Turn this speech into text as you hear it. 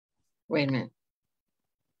Wait a minute.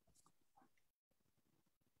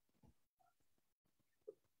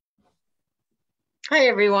 Hi,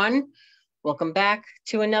 everyone. Welcome back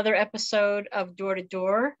to another episode of Door to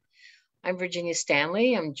Door. I'm Virginia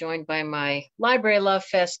Stanley. I'm joined by my Library Love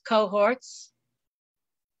Fest cohorts.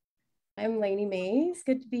 I'm Lainey Mays.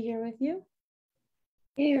 Good to be here with you.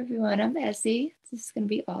 Hey, everyone. I'm Essie. This is going to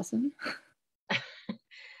be awesome.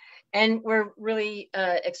 And we're really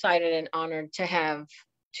excited and honored to have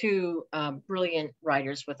two brilliant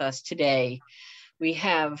writers with us today. We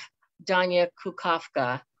have Danya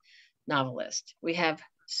Kukafka, novelist. We have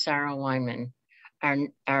Sarah Weinman,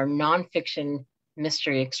 our nonfiction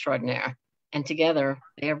mystery extraordinaire. And together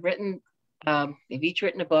they have written, they've each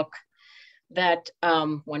written a book that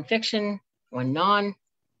one fiction, one non.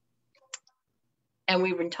 And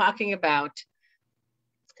we've been talking about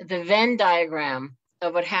the Venn diagram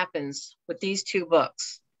of what happens with these two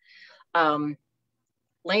books.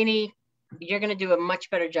 Lainey, you're going to do a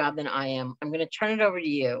much better job than I am. I'm going to turn it over to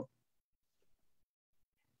you.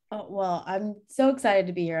 Oh, well, I'm so excited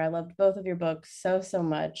to be here. I loved both of your books so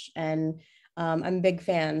much. And I'm big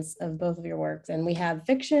fans of both of your works. And we have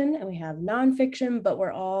fiction and we have nonfiction, but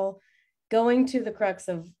we're all going to the crux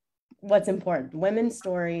of what's important: women's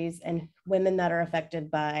stories and women that are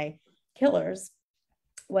affected by killers,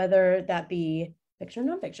 whether that be fiction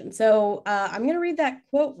or nonfiction. So I'm going to read that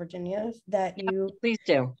quote, Virginia, that you... Please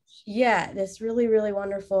do. Yeah, this really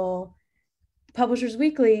wonderful Publishers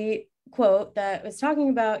Weekly quote that was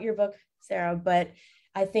talking about your book, Sarah, but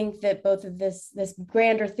I think that both of this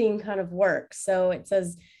grander theme kind of works. So it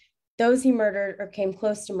says, those he murdered or came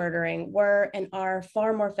close to murdering were and are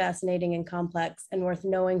far more fascinating and complex and worth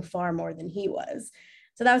knowing far more than he was.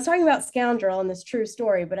 So that was talking about Scoundrel and this true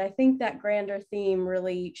story, but I think that grander theme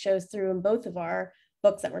really shows through in both of our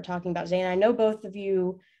books that we're talking about today. And I know both of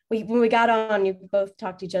you, when we got on, you both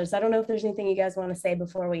talked to each other. So I don't know if there's anything you guys want to say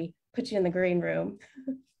before we put you in the green room.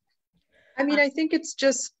 I mean, I think it's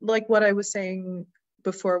just like what I was saying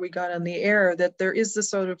before we got on the air, that there is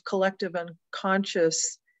this sort of collective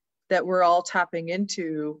unconscious that we're all tapping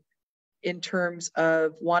into in terms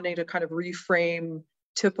of wanting to kind of reframe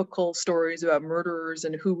typical stories about murderers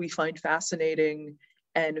and who we find fascinating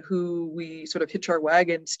and who we sort of hitch our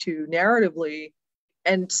wagons to narratively.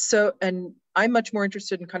 And I'm much more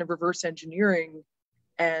interested in kind of reverse engineering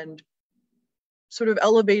and sort of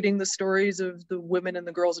elevating the stories of the women and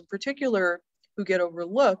the girls in particular who get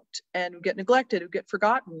overlooked and who get neglected, who get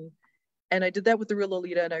forgotten. And I did that with the Real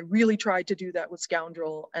Lolita, and I really tried to do that with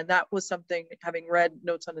Scoundrel. And that was something, having read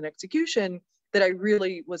Notes on an Execution, that I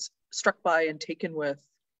really was struck by and taken with,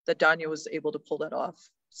 that Danya was able to pull that off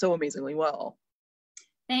so amazingly well.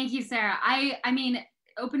 Thank you, Sarah. I mean,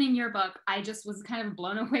 opening your book, I just was kind of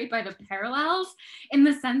blown away by the parallels in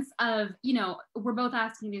the sense of, you know, we're both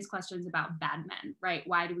asking these questions about bad men, right?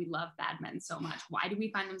 Why do we love bad men so much? Why do we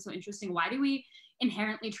find them so interesting? Why do we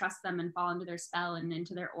inherently trust them and fall into their spell and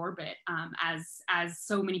into their orbit, as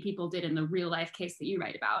so many people did in the real life case that you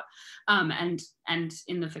write about, and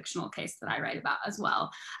in the fictional case that I write about as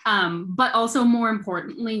well. But also more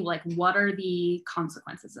importantly, like, what are the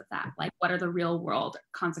consequences of that? Like, what are the real world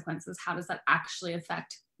consequences? How does that actually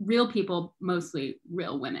affect real people, mostly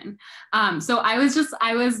real women? So I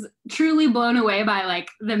was truly blown away by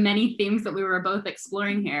like the many themes that we were both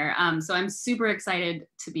exploring here. So I'm super excited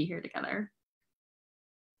to be here together.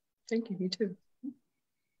 Thank you, me too.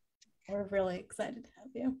 We're really excited to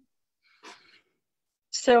have you.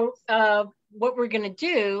 So what we're going to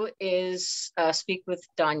do is speak with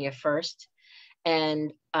Danya first,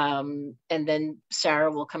 and then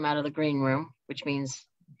Sarah will come out of the green room, which means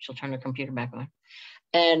she'll turn her computer back on,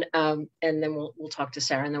 and then we'll talk to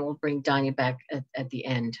Sarah, and then we'll bring Danya back at the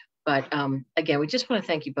end. But again, we just want to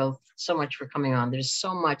thank you both so much for coming on. There's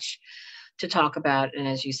so much to talk about, and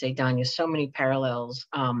as you say, Danya, so many parallels.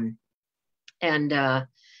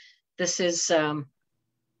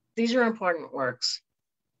 These are important works,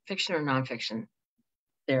 fiction or nonfiction.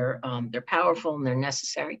 They're powerful and they're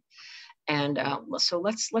necessary. And so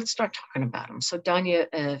let's start talking about them. So Danya,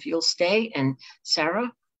 if you'll stay, and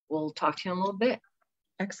Sarah, we'll talk to you in a little bit.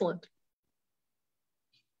 Excellent.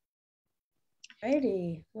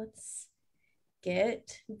 Alrighty, let's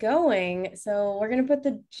get going. So we're going to put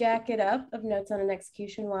the jacket up of Notes on an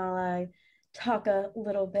Execution while I talk a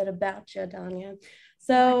little bit about you, Danya.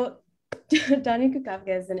 So Danya Kukafka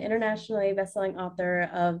is an internationally bestselling author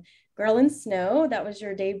of Girl in Snow. That was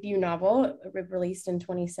your debut novel, released in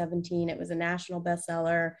 2017. It was a national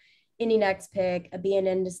bestseller, Indie Next pick, a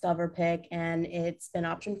BNN Discover pick, and it's been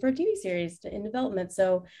optioned for a TV series in development.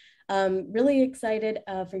 So really excited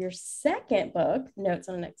for your second book, Notes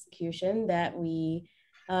on an Execution, that we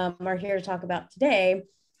are here to talk about today.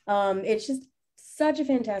 It's just such a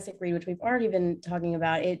fantastic read, which we've already been talking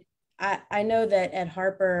about. I know that at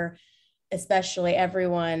Harper, especially,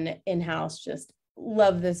 everyone in-house just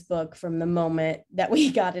loved this book from the moment that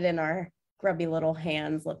we got it in our grubby little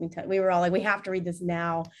hands. Let me tell you, we were all like, we have to read this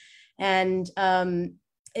now. And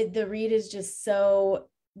the read is just so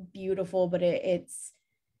beautiful, but it's,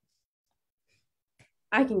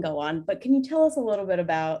 I can go on, but can you tell us a little bit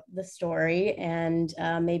about the story and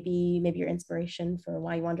maybe your inspiration for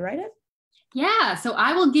why you wanted to write it? Yeah, so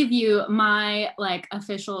I will give you my like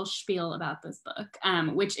official spiel about this book,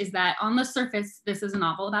 which is that on the surface, this is a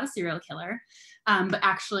novel about a serial killer, but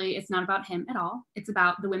actually it's not about him at all. It's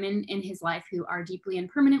about the women in his life who are deeply and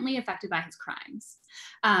permanently affected by his crimes.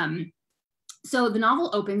 So the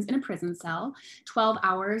novel opens in a prison cell 12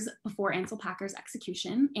 hours before Ansel Packer's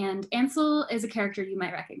execution. And Ansel is a character you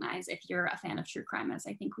might recognize if you're a fan of true crime, as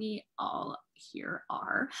I think we all here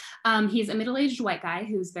are. He's a middle-aged white guy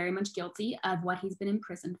who's very much guilty of what he's been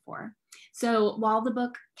imprisoned for. So while the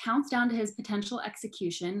book counts down to his potential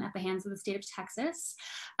execution at the hands of the state of Texas,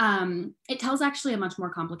 it tells actually a much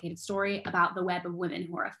more complicated story about the web of women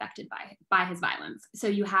who are affected by his violence. So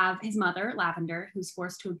you have his mother, Lavender, who's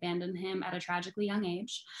forced to abandon him at a tragically young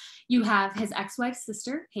age. You have his ex-wife's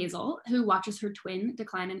sister, Hazel, who watches her twin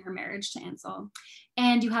decline in her marriage to Ansel.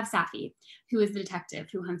 And you have Safi, who is the detective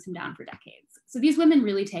who hunts him down for decades. So these women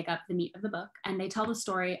really take up the meat of the book, and they tell the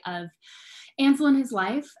story of Ansel and his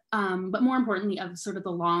life, but more importantly of sort of the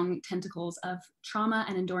long tentacles of trauma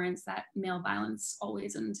and endurance that male violence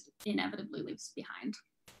always and inevitably leaves behind.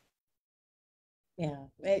 Yeah,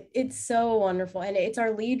 it's so wonderful. And it's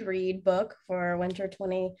our lead read book for Winter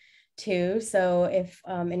 22. So if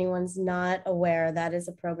anyone's not aware, that is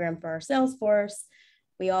a program for our sales force.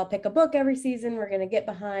 We all pick a book every season we're going to get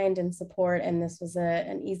behind and support. And this was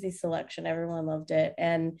an easy selection. Everyone loved it.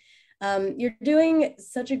 And you're doing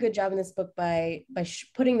such a good job in this book by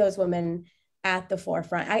putting those women at the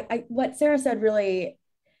forefront. What Sarah said really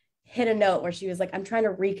hit a note where she was like, I'm trying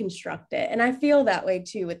to reconstruct it. And I feel that way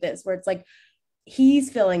too with this, where it's like,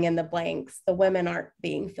 he's filling in the blanks. The women aren't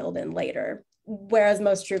being filled in later. Whereas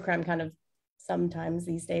most true crime kind of sometimes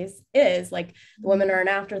these days is like the women are an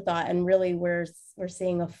afterthought, and really we're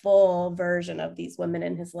seeing a full version of these women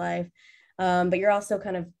in his life. But you're also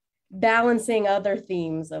kind of balancing other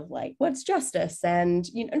themes of like, what's justice, and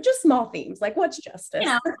just small themes like what's justice,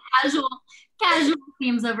 casual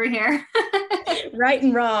themes over here. right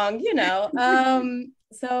and wrong,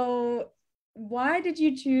 so why did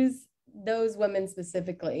you choose those women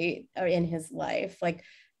specifically in his life? Like,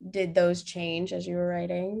 did those change as you were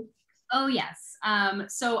writing? Oh, yes.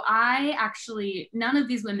 So I actually, none of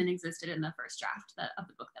these women existed in the first draft of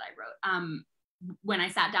the book that I wrote. When I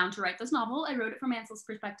sat down to write this novel, I wrote it from Ansel's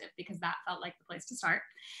perspective because that felt like the place to start.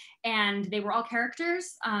 And they were all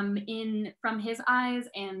characters from his eyes,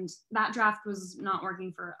 and that draft was not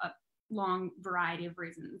working for a long variety of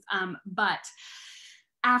reasons. But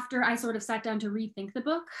after I sort of sat down to rethink the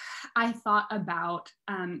book, I thought about,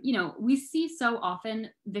 we see so often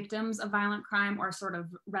victims of violent crime are sort of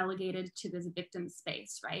relegated to this victim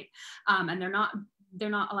space, right? And they're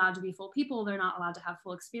not allowed to be full people. They're not allowed to have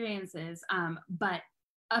full experiences. But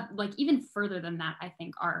like even further than that, I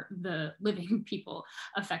think are the living people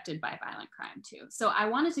affected by violent crime too. So I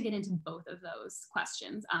wanted to get into both of those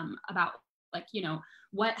questions about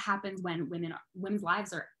what happens when women's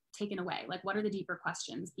lives are taken away. Like, what are the deeper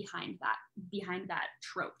questions behind that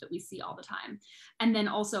trope that we see all the time? And then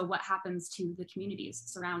also what happens to the communities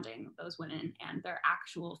surrounding those women and their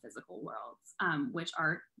actual physical worlds, which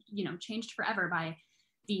are, changed forever by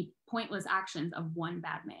the pointless actions of one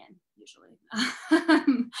bad man, usually.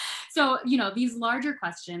 So, these larger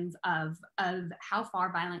questions of how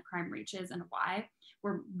far violent crime reaches and why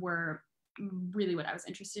were really what I was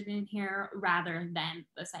interested in here, rather than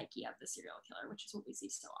the psyche of the serial killer, which is what we see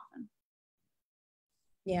so often.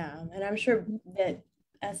 Yeah, and I'm sure that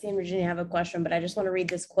Essie and Virginia have a question, but I just want to read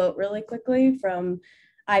this quote really quickly from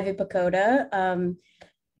Ivy Pacoda,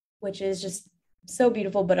 which is just so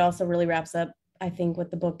beautiful, but also really wraps up, I think,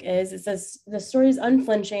 what the book is. It says, the story is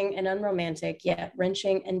unflinching and unromantic, yet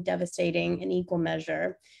wrenching and devastating in equal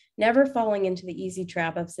measure, never falling into the easy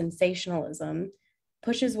trap of sensationalism,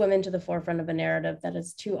 pushes women to the forefront of a narrative that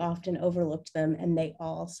has too often overlooked them, and they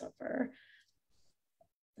all suffer.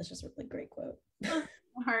 That's just a really great quote.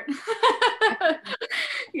 Heart.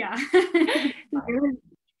 Yeah. There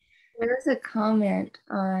was a comment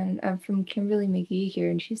from Kimberly McGee here,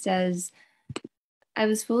 and she says, I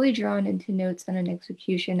was fully drawn into notes on an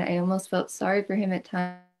execution. I almost felt sorry for him at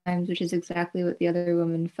times, which is exactly what the other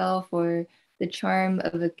woman fell for, the charm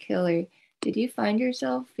of a killer. Did you find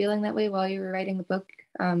yourself feeling that way while you were writing the book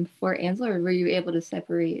for Ansel, or were you able to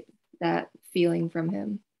separate that feeling from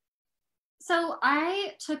him? So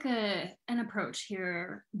I took an approach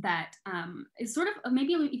here that is sort of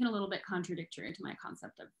maybe even a little bit contradictory to my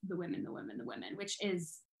concept of the women, which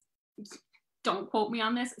is, don't quote me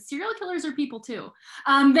on this, serial killers are people too.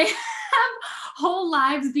 They have whole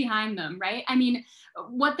lives behind them, right? I mean,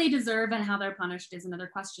 what they deserve and how they're punished is another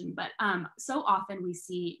question, but so often we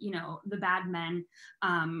see, you know, the bad men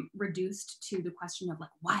reduced to the question of like,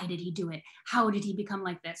 why did he do it? How did he become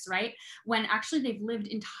like this, right? When actually they've lived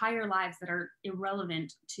entire lives that are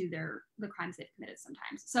irrelevant to the crimes they've committed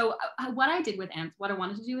sometimes. So what I wanted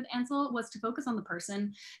to do with Ansel was to focus on the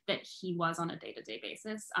person that he was on a day-to-day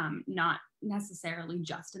basis, not necessarily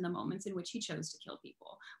just in the moments in which he chose to kill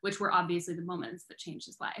people, which were obviously the moments that changed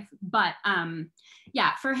his life. But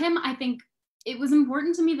yeah, for him, I think it was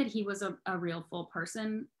important to me that he was a real full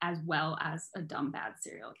person as well as a dumb, bad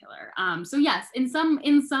serial killer. So yes, in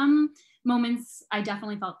some moments, I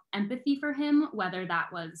definitely felt empathy for him, whether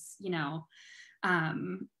that was, you know,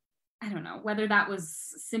 I don't know, whether that was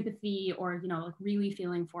sympathy or, you know, like really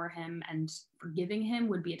feeling for him and forgiving him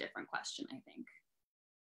would be a different question, I think.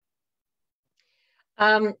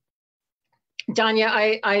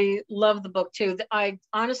 Danya, I love the book too. I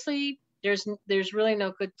honestly, there's really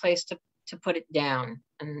no good place to put it down,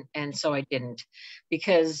 and so I didn't,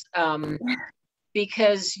 because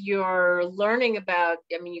you're learning about,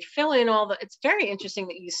 I mean, you fill in all the, it's very interesting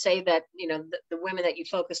that you say that, you know, the women that you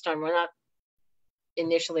focused on were not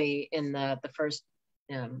initially in the first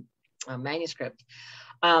manuscript,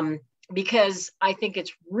 because I think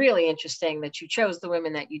it's really interesting that you chose the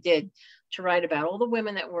women that you did to write about, all the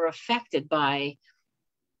women that were affected by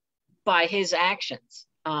his actions.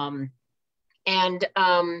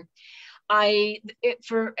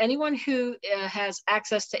 For anyone who has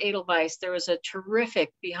access to Edelweiss, there was a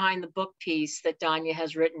terrific behind the book piece that Danya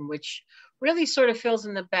has written, which really sort of fills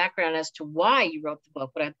in the background as to why you wrote the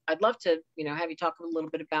book. But I'd love to, you know, have you talk a little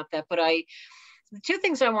bit about that. But the two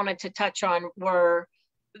things I wanted to touch on were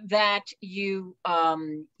that you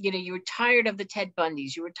were tired of the Ted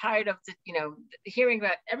Bundys. You were tired of the, you know, hearing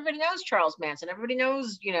about, everybody knows Charles Manson. Everybody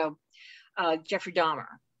knows, you know, Jeffrey Dahmer,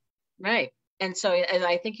 right? And so, as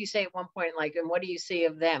I think you say at one point, like, and what do you see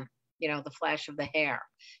of them? You know, the flash of the hair,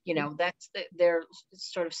 you know, that's their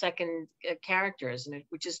sort of second characters, and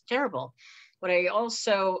which is terrible. But I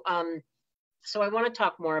also, so I want to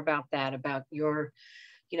talk more about that, about your,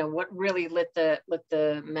 you know, what really lit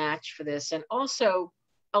the match for this, and also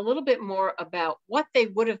a little bit more about what they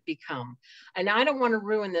would have become. And I don't want to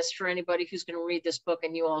ruin this for anybody who's going to read this book,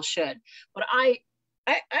 and you all should. But I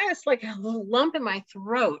it's like a little lump in my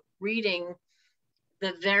throat reading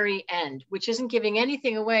the very end, which isn't giving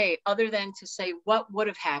anything away other than to say what would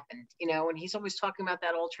have happened, you know, and he's always talking about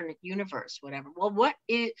that alternate universe, whatever. Well, what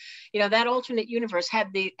is, you know, that alternate universe,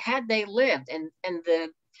 had they lived, and the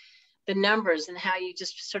numbers, and how you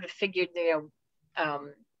just sort of figured, you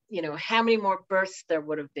know, how many more births there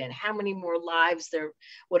would have been, how many more lives there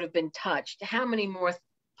would have been touched, how many more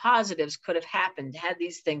positives could have happened had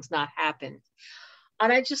these things not happened.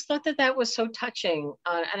 And I just thought that was so touching.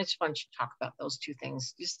 And I just wanted to talk about those two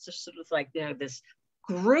things, just to sort of like, you know, this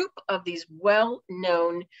group of these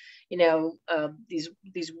well-known, you know,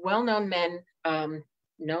 these well-known men,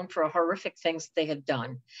 known for horrific things they had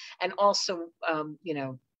done. And also, you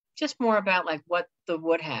know, just more about like what the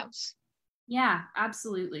would haves. Yeah,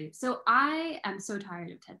 absolutely. So I am so tired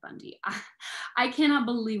of Ted Bundy. I cannot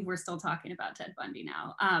believe we're still talking about Ted Bundy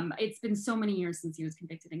now. It's been so many years since he was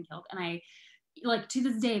convicted and killed. And like, to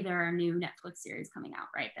this day, there are new Netflix series coming out,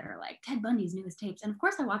 right, that are like Ted Bundy's newest tapes. And of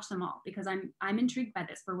course I watch them all because I'm intrigued by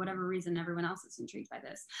this for whatever reason. Everyone else is intrigued by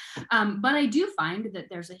this. But I do find that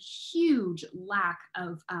there's a huge lack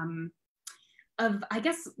of I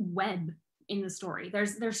guess, web in the story.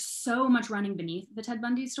 There's so much running beneath the Ted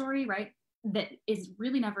Bundy story, right, that is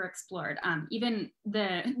really never explored. Even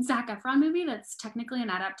the Zac Efron movie, that's technically an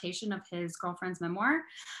adaptation of his girlfriend's memoir,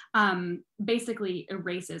 basically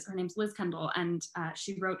erases, her name's Liz Kendall, and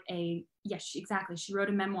she wrote a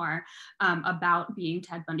memoir about being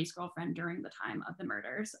Ted Bundy's girlfriend during the time of the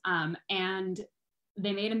murders. And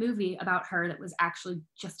they made a movie about her that was actually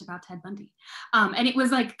just about Ted Bundy. And it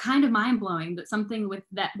was like kind of mind-blowing that something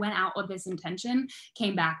that went out with this intention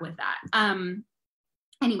came back with that.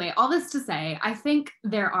 Anyway, all this to say, I think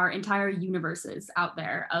there are entire universes out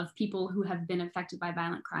there of people who have been affected by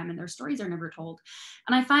violent crime and their stories are never told.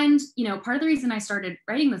 And I find, you know, part of the reason I started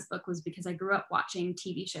writing this book was because I grew up watching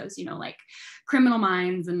TV shows, you know, like Criminal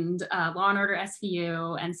Minds and Law and Order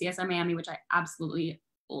SVU and CSI Miami, which I absolutely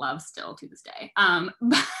love still to this day.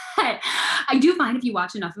 But I do find if you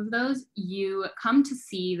watch enough of those, you come to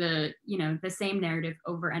see the same narrative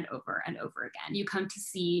over and over and over again. You come to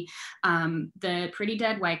see the pretty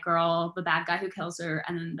dead white girl, the bad guy who kills her,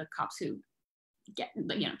 and then the cops who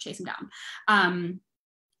chase him down.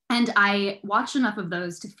 And I watched enough of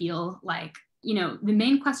those to feel like, the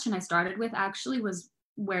main question I started with actually was,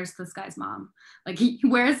 where's this guy's mom? Like,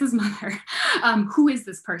 where is his mother? Who is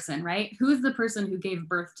this person, right? Who is the person who gave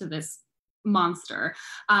birth to this monster?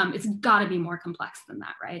 It's got to be more complex than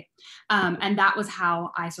that, right? And that was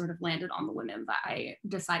how I sort of landed on the women that I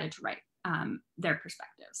decided to write their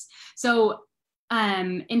perspectives. So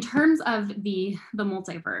in terms of the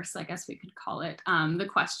multiverse, I guess we could call it, the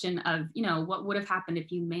question of, what would have happened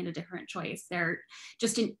if you made a different choice? There are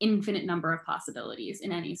just an infinite number of possibilities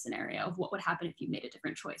in any scenario of what would happen if you made a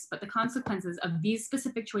different choice. But the consequences of these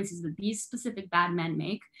specific choices that these specific bad men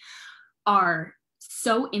make are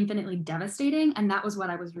so infinitely devastating. And that was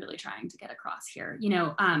what I was really trying to get across here.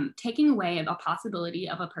 Taking away a possibility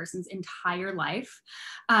of a person's entire life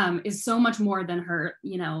is so much more than her,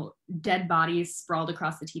 dead body sprawled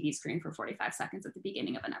across the TV screen for 45 seconds at the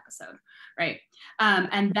beginning of an episode, right?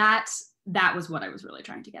 And that was what I was really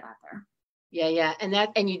trying to get at there. Yeah.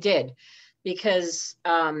 And you did, because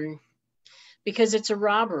it's a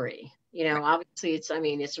robbery. Obviously it's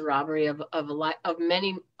a robbery of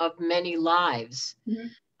many lives, mm-hmm.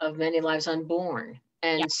 of many lives unborn.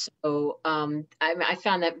 And so I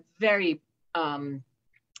found that very,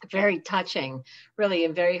 very touching, really,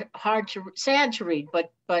 and very sad to read.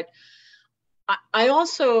 But I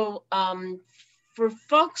also, for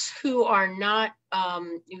folks who are not,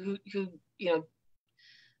 who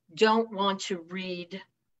don't want to read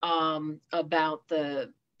about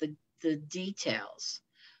the details,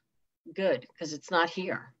 good, because it's not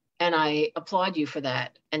here. And I applaud you for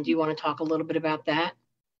that. And do you want to talk a little bit about that?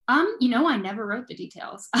 I never wrote the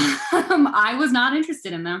details. I was not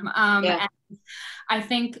interested in them. And I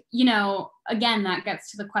think, again, that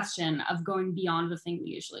gets to the question of going beyond the thing we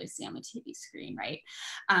usually see on the TV screen, right?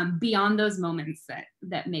 Beyond those moments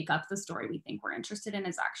that make up the story we think we're interested in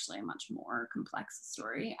is actually a much more complex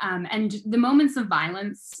story. And the moments of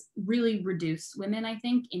violence really reduce women, I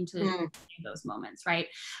think, into those moments, right?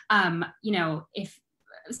 If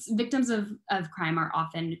victims of crime are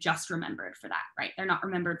often just remembered for that, right? They're not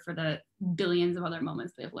remembered for the billions of other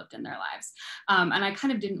moments they've lived in their lives. And I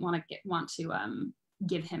kind of didn't want to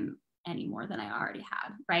give him any more than I already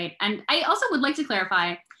had, right? And I also would like to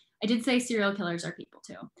clarify, I did say serial killers are people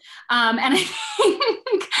too. And I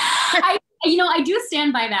think, I do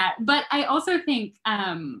stand by that, but I also think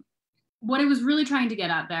what I was really trying to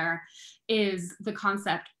get at there is the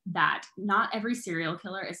concept that not every serial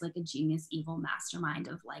killer is like a genius evil mastermind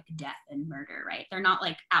of like death and murder, right? They're not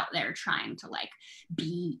like out there trying to like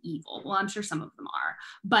be evil. Well, I'm sure some of them are,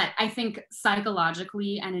 but I think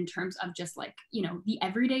psychologically and in terms of just like, the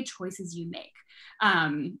everyday choices you make,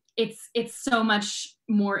 it's so much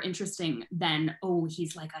more interesting than, oh,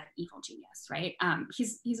 he's like an evil genius, right?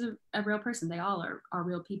 He's a real person. They all are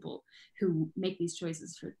real people who make these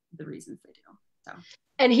choices for the reasons they do. So.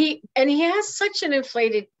 And he has such an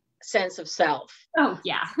inflated sense of self. Oh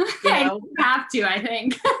yeah, you have to, I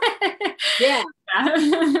think. Yeah.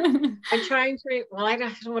 I'm trying to. Well, I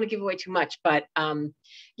don't want to give away too much, but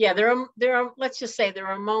there are. Let's just say there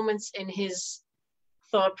are moments in his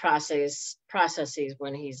thought processes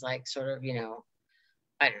when he's like sort of, I don't know,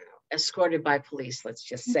 escorted by police. Let's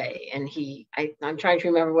just say, and I'm trying to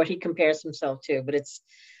remember what he compares himself to, but it's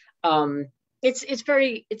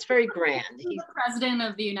very grand. He's the president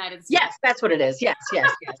of the United States. Yes, that's what it is. Yes.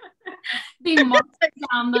 Being marched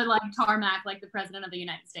down the tarmac like the president of the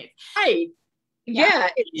United States. Right. Yeah.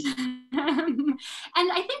 And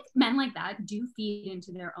I think men like that do feed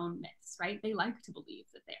into their own myths, right? They like to believe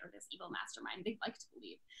that they are this evil mastermind. They like to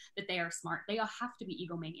believe that they are smart. They all have to be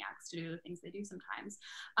egomaniacs to do the things they do sometimes.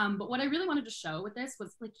 But what I really wanted to show with this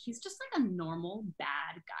was like, he's just like a normal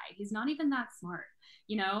bad guy. He's not even that smart,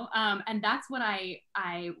 and that's what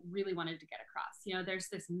I really wanted to get across. There's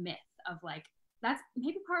this myth of like, that's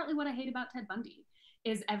maybe partly what I hate about Ted Bundy.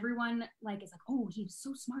 Is everyone is like, oh, he's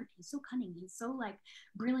so smart, he's so cunning, he's so like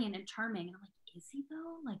brilliant and charming, and I'm like, is he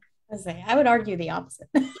though? Like, I would argue the opposite.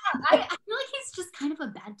 Yeah, I feel like he's just kind of a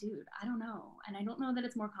bad dude. I don't know, and I don't know that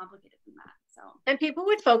it's more complicated than that. So, and people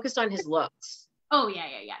would focus on his looks. Oh yeah,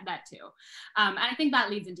 that too. And I think that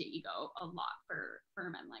leads into ego a lot for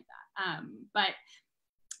men like that. But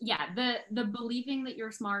yeah, the believing that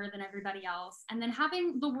you're smarter than everybody else, and then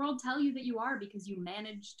having the world tell you that you are because you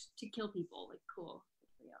managed to kill people. Like, cool.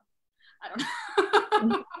 I don't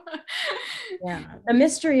know. Yeah, the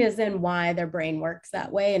mystery is in why their brain works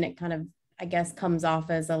that way, and it kind of, I guess, comes off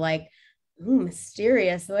as a like, ooh,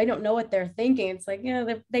 mysterious. So I don't know what they're thinking. It's like,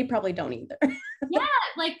 yeah, they probably don't either. Yeah,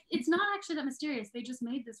 like it's not actually that mysterious. They just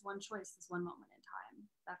made this one choice, this one moment in time.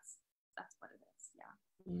 That's what it is. Yeah.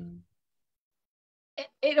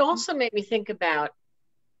 It also made me think about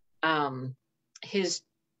his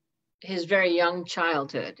very young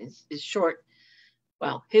childhood, his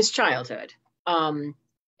childhood,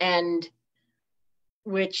 and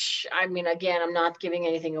which, I mean, again, I'm not giving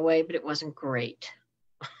anything away, but it wasn't great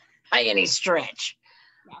by any stretch.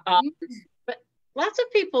 Yeah. But lots of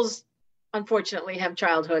people's, unfortunately, have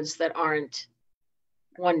childhoods that aren't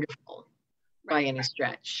wonderful by any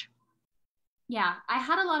stretch. Yeah, I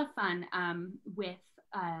had a lot of fun with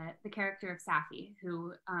the character of Safi,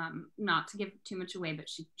 who, not to give too much away, but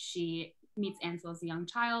she meets Ansel as a young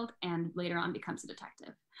child and later on becomes a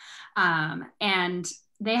detective. And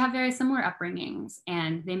they have very similar upbringings,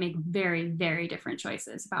 and they make very, very different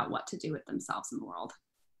choices about what to do with themselves in the world.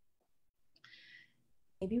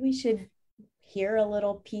 Maybe we should hear a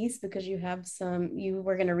little piece, because you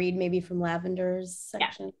were going to read maybe from Lavender's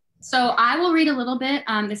section. Yeah. So I will read a little bit.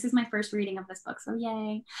 This is my first reading of this book, so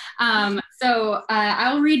yay. So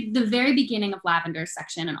I will read the very beginning of Lavender's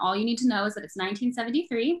section, and all you need to know is that it's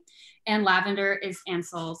 1973, and Lavender is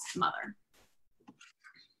Ansel's mother.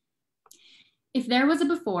 If there was a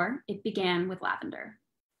before, it began with Lavender.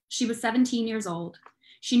 She was 17 years old.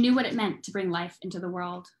 She knew what it meant to bring life into the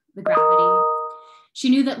world, the gravity. She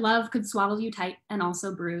knew that love could swallow you tight and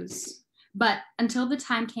also bruise. But until the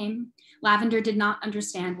time came, Lavender did not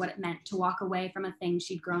understand what it meant to walk away from a thing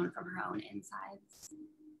she'd grown from her own insides.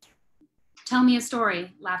 Tell me a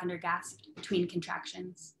story, Lavender gasped between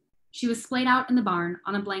contractions. She was splayed out in the barn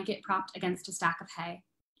on a blanket propped against a stack of hay.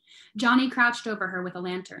 Johnny crouched over her with a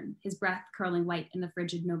lantern, his breath curling white in the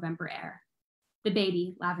frigid November air. The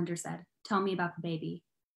baby, Lavender said. Tell me about the baby.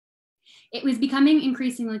 It was becoming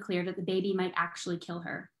increasingly clear that the baby might actually kill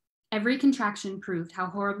her. Every contraction proved how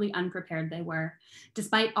horribly unprepared they were.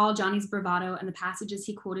 Despite all Johnny's bravado and the passages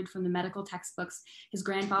he quoted from the medical textbooks his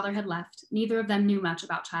grandfather had left, neither of them knew much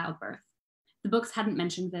about childbirth. The books hadn't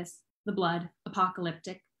mentioned this, the blood,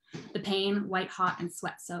 apocalyptic, the pain, white hot and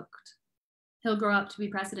sweat-soaked. He'll grow up to be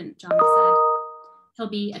president, Johnny said. He'll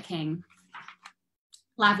be a king.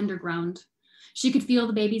 Lavender groaned. She could feel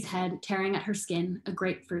the baby's head tearing at her skin, a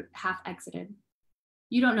grapefruit half exited.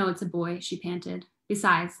 You don't know it's a boy, she panted.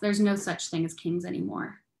 Besides, there's no such thing as kings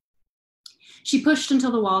anymore. She pushed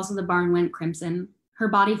until the walls of the barn went crimson. Her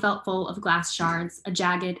body felt full of glass shards, a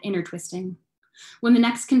jagged inner twisting. When the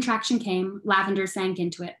next contraction came, Lavender sank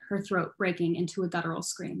into it, her throat breaking into a guttural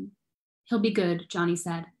scream. He'll be good, Johnny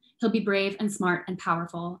said. He'll be brave and smart and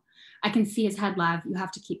powerful. I can see his head, Lav. You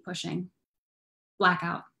have to keep pushing.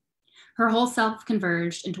 Blackout. Her whole self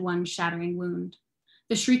converged into one shattering wound.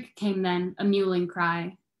 The shriek came then, a mewling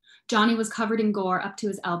cry. Johnny was covered in gore up to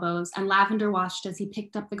his elbows, and Lavender watched as he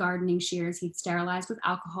picked up the gardening shears he'd sterilized with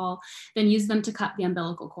alcohol, then used them to cut the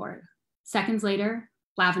umbilical cord. Seconds later,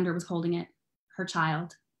 Lavender was holding it, her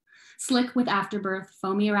child. Slick with afterbirth,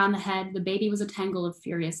 foamy around the head, the baby was a tangle of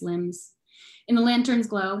furious limbs. In the lantern's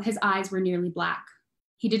glow, his eyes were nearly black.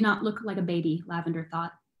 He did not look like a baby, Lavender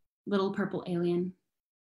thought. Little purple alien.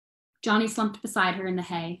 Johnny slumped beside her in the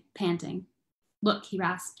hay, panting. Look, he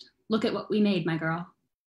rasped. Look at what we made, my girl.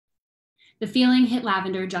 The feeling hit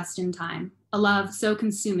Lavender just in time, a love so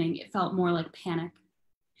consuming it felt more like panic.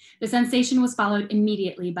 The sensation was followed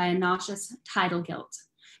immediately by a nauseous tidal guilt,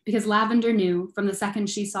 because Lavender knew from the second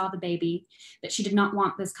she saw the baby that she did not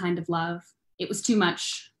want this kind of love. It was too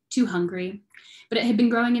much, too hungry, but it had been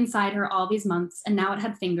growing inside her all these months, and now it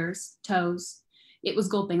had fingers, toes. It was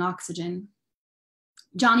gulping oxygen.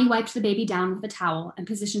 Johnny wiped the baby down with a towel and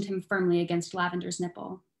positioned him firmly against Lavender's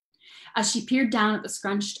nipple. As she peered down at the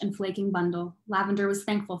scrunched and flaking bundle, Lavender was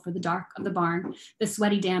thankful for the dark of the barn, the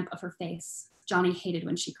sweaty damp of her face. Johnny hated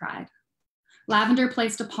when she cried. Lavender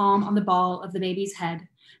placed a palm on the ball of the baby's head,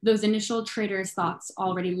 those initial traitorous thoughts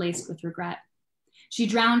already laced with regret. She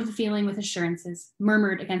drowned the feeling with assurances,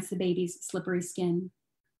 murmured against the baby's slippery skin.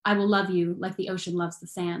 I will love you like the ocean loves the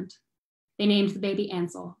sand. They named the baby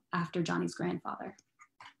Ansel after Johnny's grandfather.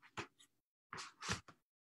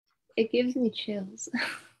 It gives me chills.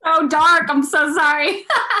 Oh, dark. I'm so sorry.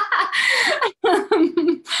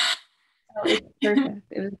 Oh, it's perfect.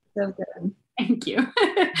 It was so good. Thank you.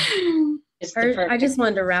 I just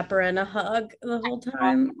wanted to wrap her in a hug the whole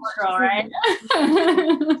time. All right.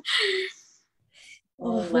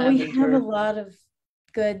 Well, we have a lot of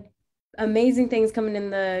good, amazing things coming in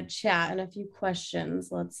the chat and a few questions.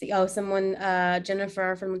 Let's see. Oh, someone,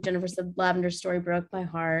 Jennifer said Lavender's story broke my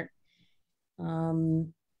heart.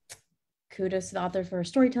 kudos to the author for her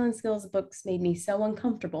storytelling skills. The books made me so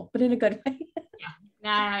uncomfortable, but in a good way.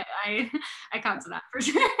 Yeah, I count to that for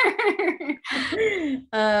sure.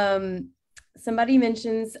 Somebody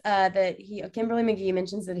mentions that Kimberly McGee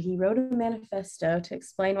mentions that he wrote a manifesto to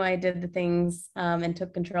explain why he did the things and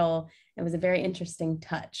took control. It was a very interesting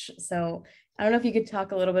touch. So I don't know if you could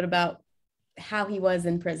talk a little bit about how he was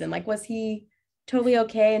in prison. Like, was he totally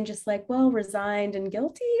okay and just like, well, resigned and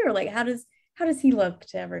guilty, or like how does he look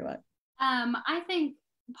to everyone? I think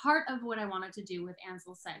part of what I wanted to do with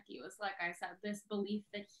Ansel Sedgwick was, like I said, this belief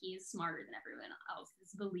that he's smarter than everyone else,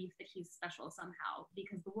 this belief that he's special somehow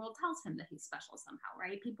because the world tells him that he's special somehow,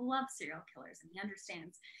 right? People love serial killers, and he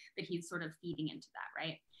understands that he's sort of feeding into that,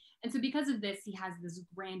 right? And so because of this, he has this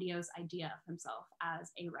grandiose idea of himself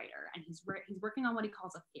as a writer, and he's working on what he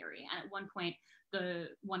calls a theory. And at one point,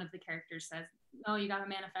 one of the characters says, "Oh, you got a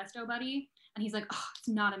manifesto, buddy?" And he's like, "Oh, it's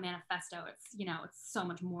not a manifesto. It's it's so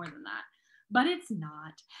much more than that." But it's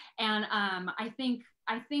not. And I think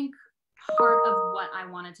part of what I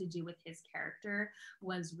wanted to do with his character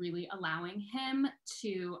was really allowing him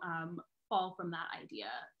to fall from that idea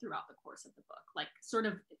throughout the course of the book. Like, sort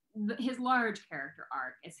of his large character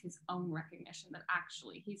arc is his own recognition that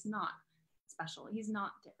actually he's not special, he's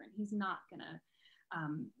not different, he's not gonna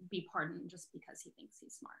be pardoned just because he thinks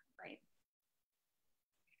he's smart, right?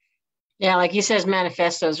 Yeah, like he says,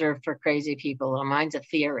 manifestos are for crazy people. Well, mine's a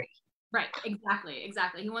theory. Right, exactly.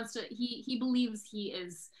 He wants to, he believes he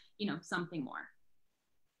is, something more.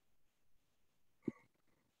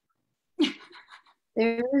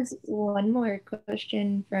 There was one more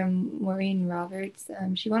question from Maureen Roberts.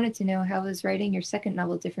 She wanted to know, how was writing your second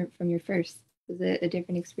novel different from your first? Was it a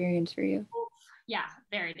different experience for you? Yeah,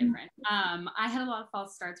 very different. I had a lot of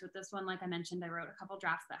false starts with this one. Like I mentioned, I wrote a couple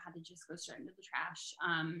drafts that had to just go straight into the trash.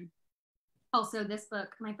 Also, this book,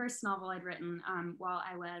 my first novel I'd written while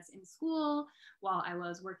I was in school, while I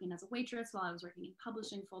was working as a waitress, while I was working in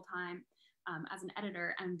publishing full-time as an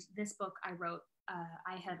editor. And this book I wrote,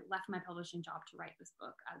 I had left my publishing job to write this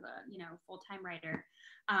book as a full-time writer.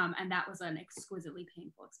 And that was an exquisitely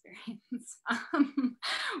painful experience.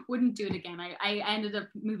 Wouldn't do it again. I ended up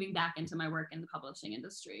moving back into my work in the publishing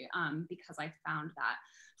industry because I found that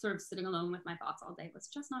sort of sitting alone with my thoughts all day was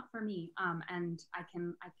just not for me. And I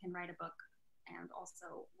can write a book and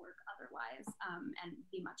also work otherwise and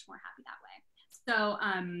be much more happy that way. So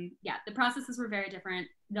yeah, the processes were very different,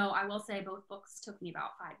 though I will say both books took me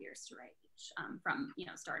about 5 years to write each, from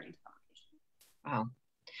starting to publication.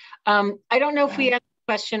 Wow. I don't know if we had a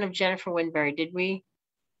question of Jennifer Winberry, did we?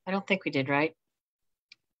 I don't think we did, right?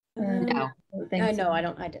 No.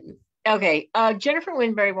 I didn't. Okay, Jennifer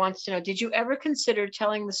Winberry wants to know, did you ever consider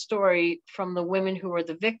telling the story from the women who were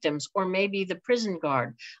the victims, or maybe the prison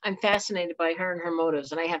guard? I'm fascinated by her and her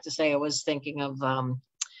motives. And I have to say, I was thinking of,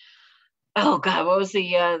 oh God, what was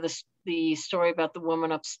the story about the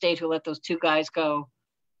woman upstate who let those two guys go?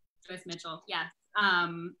 Joyce Mitchell, yes.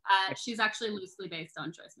 She's actually loosely based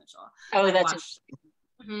on Joyce Mitchell. Oh, that's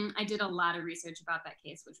I did a lot of research about that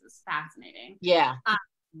case, which was fascinating. Yeah.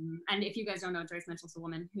 And if you guys don't know, Joyce Mitchell's a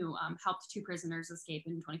woman who helped two prisoners escape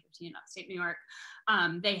in 2015 in upstate New York.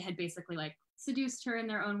 They had basically like seduced her in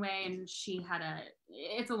their own way, and she had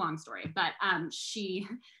it's a long story, but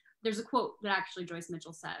there's a quote that actually Joyce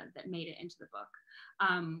Mitchell said that made it into the book,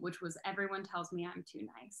 which was, "Everyone tells me I'm too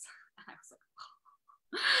nice." And I was like,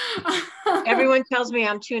 oh. Everyone tells me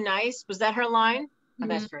I'm too nice. Was that her line? Oh,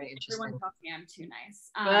 that's very interesting. Everyone tells me I'm too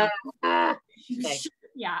nice. Okay.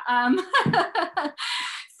 Yeah.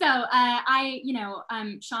 So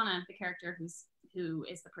Shauna, the character who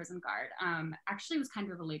is the prison guard, actually was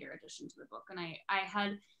kind of a later addition to the book, and I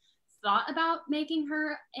had thought about making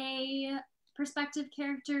her a perspective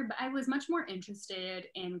character, but I was much more interested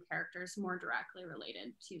in characters more directly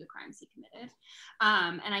related to the crimes he committed.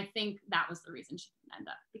 And I think that was the reason she didn't end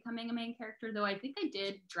up becoming a main character, though I think I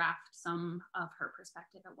did draft some of her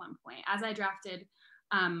perspective at one point. As I drafted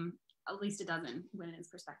at least a dozen women's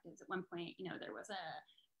perspectives, at one point, there was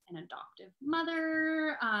an adoptive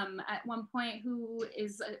mother at one point who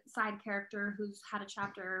is a side character who's had a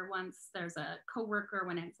chapter once. There's a co-worker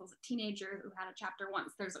when Ansel's a teenager who had a chapter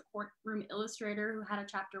once. There's a courtroom illustrator who had a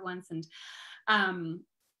chapter once. And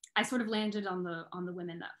I sort of landed on the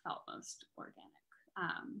women that felt most organic.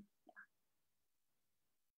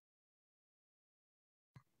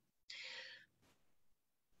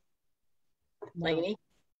 Lainey?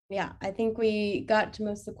 Yeah, I think we got to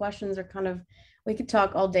most of the questions. Are kind of, we could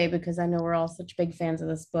talk all day because I know we're all such big fans of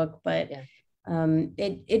this book, but yeah.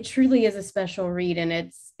 It truly is a special read,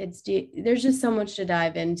 and there's just so much to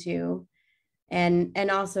dive into,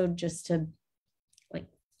 and also just to like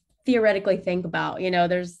theoretically think about.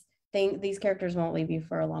 There's these characters won't leave you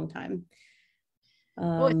for a long time.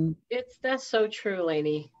 Well, that's so true,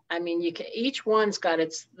 Lainey. I mean, each one's got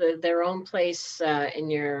their own place in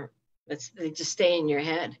your. They just stay in your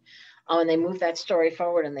head. And they move that story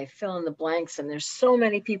forward and they fill in the blanks. And there's so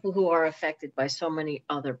many people who are affected by so many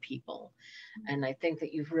other people. And I think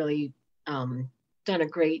that you've really done a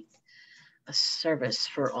great service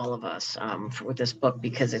for all of us with this book,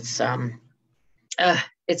 because it's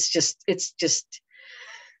just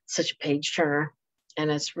such a page turner,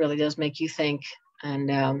 and it really does make you think.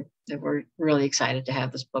 And we're really excited to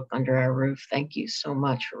have this book under our roof. Thank you so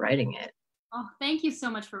much for writing it. Oh, thank you so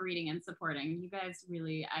much for reading and supporting. You guys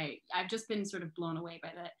really, I've just been sort of blown away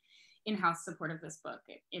by the in-house support of this book.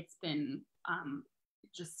 It's been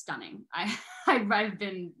just stunning. I've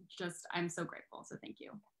been just, I'm so grateful. So thank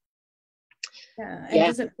you. Yeah, and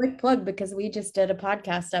just a quick plug, because we just did a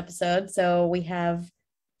podcast episode, so we have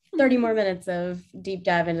 30 more minutes of deep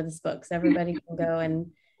dive into this book, so everybody can go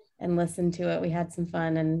and listen to it. We had some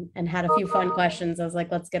fun and had a few fun questions. I was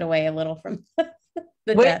like, let's get away a little from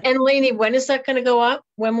and Lainey, when is that going to go up?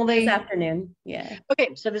 When will they? This afternoon. Yeah.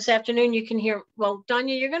 Okay, so this afternoon you can hear. Well,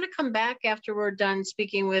 Danya, you're going to come back after we're done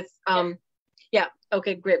speaking with. Yeah.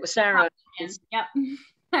 Okay, great. With Sarah. Yep. All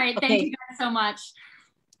right. Thank you guys so much.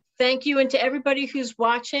 Thank you, and to everybody who's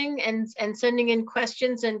watching and sending in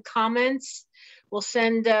questions and comments. We'll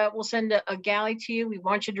send a galley to you. We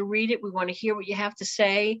want you to read it. We want to hear what you have to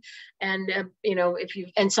say. And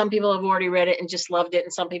and some people have already read it and just loved it.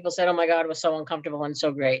 And some people said, oh my God, it was so uncomfortable and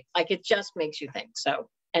so great. Like, it just makes you think. So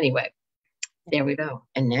anyway, there we go.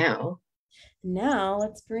 And now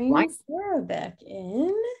let's bring Sarah back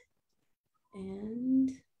in.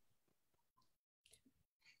 And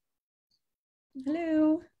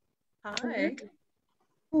hello. Hi.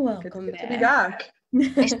 Welcome Good to be back.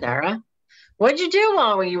 Hi, Sarah. What'd you do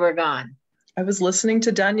while you were gone? I was listening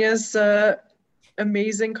to Danya's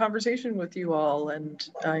amazing conversation with you all, and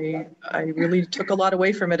I really took a lot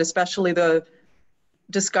away from it, especially the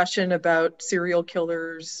discussion about serial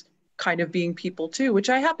killers kind of being people too, which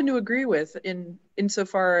I happen to agree with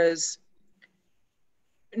insofar as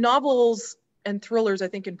novels and thrillers, I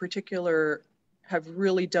think in particular, have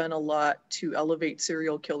really done a lot to elevate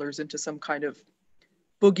serial killers into some kind of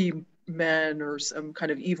boogeyman or some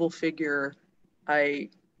kind of evil figure. I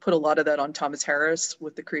put a lot of that on Thomas Harris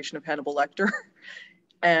with the creation of Hannibal Lecter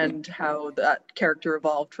and how that character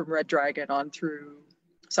evolved from Red Dragon on through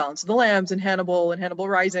Silence of the Lambs and Hannibal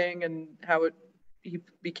Rising, and how he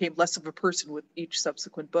became less of a person with each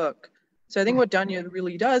subsequent book. So I think what Danya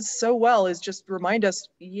really does so well is just remind us,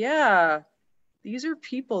 these are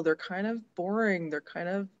people. They're kind of boring. They're kind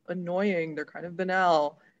of annoying. They're kind of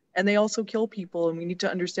banal. And they also kill people. And we need to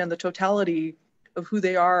understand the totality of who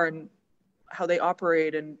they are and how they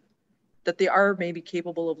operate, and that they are maybe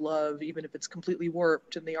capable of love, even if it's completely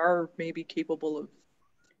warped. And they are maybe capable of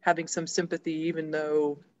having some sympathy, even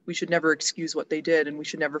though we should never excuse what they did. And we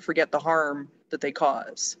should never forget the harm that they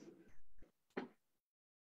cause.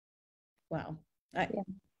 Wow.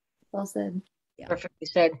 Well said. Yeah. Perfectly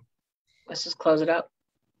said. Let's just close it up.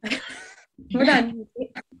 We're done.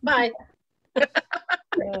 Bye.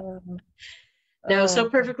 No, so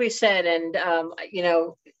perfectly said. And,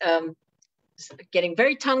 getting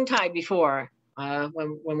very tongue-tied before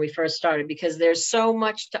when we first started, because there's so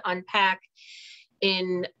much to unpack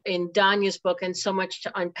in Danya's book and so much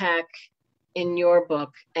to unpack in your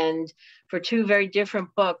book. And for two very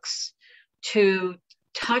different books to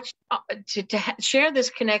touch, to share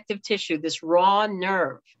this connective tissue, this raw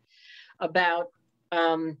nerve about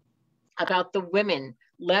the women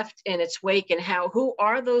left in its wake, and who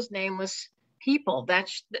are those nameless people?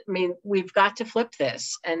 We've got to flip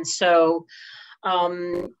this. And so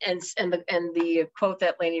and the quote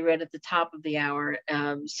that Lainey read at the top of the hour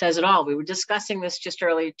says it all. We were discussing this just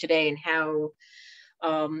earlier today, and how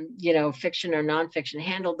fiction or nonfiction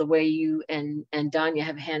handled the way you and Danya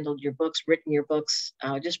have handled your books, written your books,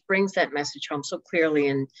 just brings that message home so clearly,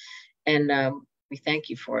 and we thank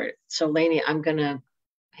you for it. So Lainey, I'm gonna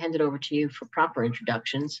hand it over to you for proper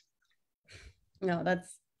introductions. No,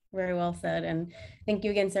 that's very well said. And thank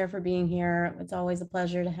you again, Sarah, for being here. It's always a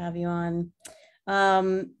pleasure to have you on.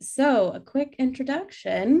 So a quick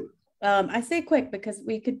introduction. I say quick because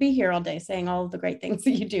we could be here all day saying all of the great things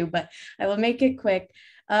that you do, but I will make it quick.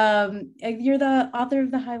 You're the author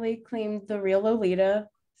of the highly acclaimed The Real Lolita.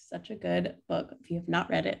 Such a good book. If you have not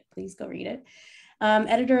read it, please go read it.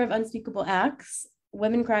 Editor of Unspeakable Acts,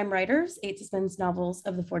 Women Crime Writers, 8 suspense novels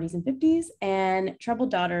of the 40s and 50s, and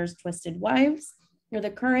Troubled Daughters, Twisted Wives. You're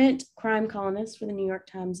the current crime columnist for the New York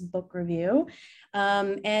Times Book Review.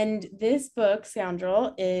 And this book,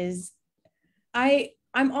 Scoundrel, is, I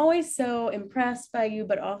I'm always so impressed by you,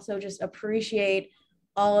 but also just appreciate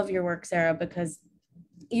all of your work, Sarah, because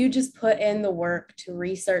you just put in the work to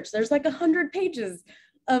research. There's like 100 pages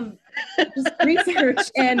of just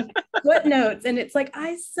research and footnotes. And it's like,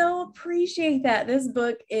 I so appreciate that. This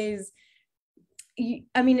book is,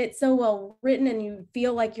 I mean, it's so well written and you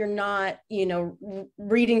feel like you're not, you know,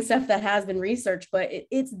 reading stuff that has been researched, but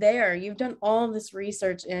it's there. You've done all of this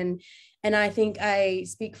research, and I think I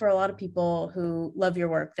speak for a lot of people who love your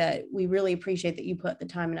work that we really appreciate that you put the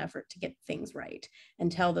time and effort to get things right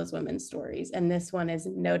and tell those women's stories. And this one is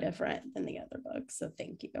no different than the other books. So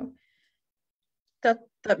thank you.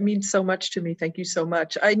 That means so much to me. Thank you so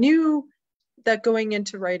much. I knew that going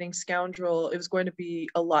into writing Scoundrel, it was going to be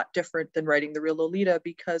a lot different than writing the Real Lolita,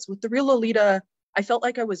 because with the Real Lolita, I felt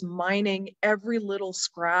like I was mining every little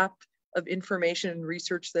scrap of information and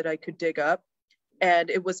research that I could dig up.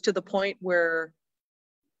 And it was to the point where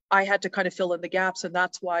I had to kind of fill in the gaps. And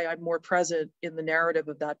that's why I'm more present in the narrative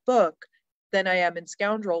of that book than I am in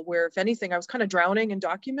Scoundrel, where if anything, I was kind of drowning in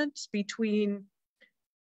documents between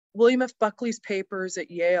William F. Buckley's papers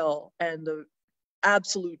at Yale and the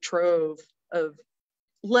absolute trove of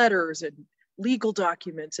letters and legal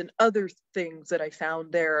documents and other things that I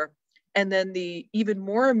found there. And then the even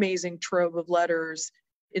more amazing trove of letters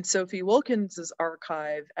in Sophie Wilkins's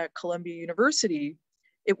archive at Columbia University.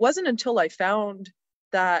 It wasn't until I found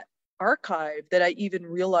that archive that I even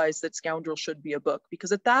realized that Scoundrel should be a book,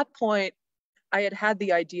 because at that point I had had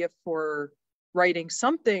the idea for writing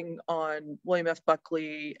something on William F.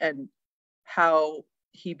 Buckley and how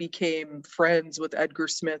he became friends with Edgar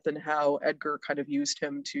Smith and how Edgar kind of used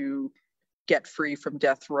him to get free from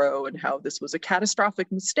death row and how this was a catastrophic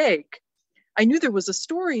mistake. I knew there was a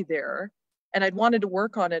story there and I'd wanted to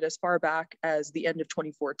work on it as far back as the end of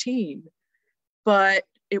 2014. But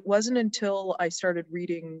it wasn't until I started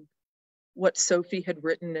reading what Sophie had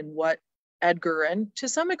written and what Edgar, and to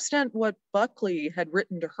some extent what Buckley had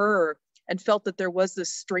written to her, and felt that there was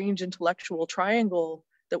this strange intellectual triangle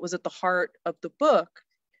that was at the heart of the book.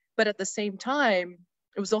 But at the same time,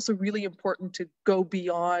 it was also really important to go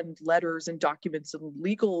beyond letters and documents and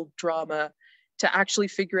legal drama to actually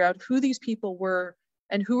figure out who these people were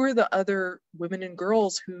and who are the other women and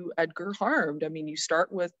girls who Edgar harmed. I mean, you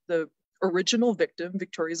start with the original victim,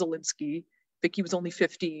 Victoria Zelinsky. Vicky was only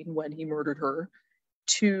 15 when he murdered her,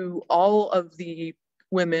 to all of the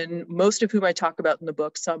women, most of whom I talk about in the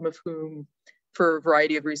book, some of whom, for a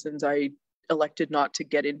variety of reasons, I elected not to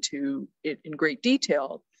get into it in great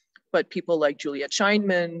detail. But people like Juliet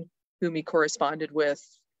Scheinman, whom he corresponded with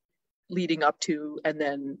leading up to, and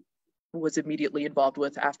then was immediately involved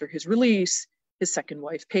with after his release, his second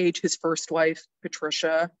wife, Paige, his first wife,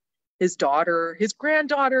 Patricia, his daughter, his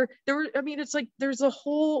granddaughter. It's like there's a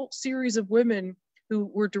whole series of women who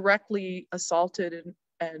were directly assaulted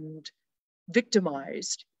and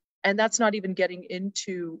victimized. And that's not even getting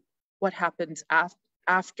into what happens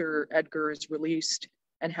after Edgar is released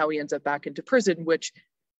and how he ends up back into prison, which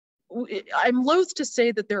I'm loath to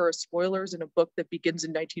say that there are spoilers in a book that begins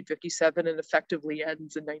in 1957 and effectively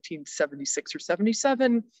ends in 1976 or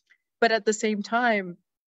 77. But at the same time,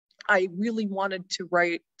 I really wanted to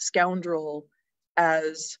write Scoundrel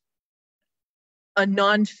as a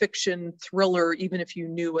nonfiction thriller, even if you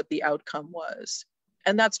knew what the outcome was.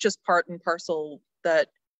 And that's just part and parcel that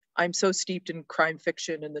I'm so steeped in crime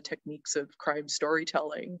fiction and the techniques of crime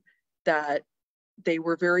storytelling that they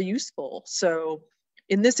were very useful. So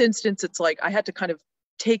in this instance, it's like I had to kind of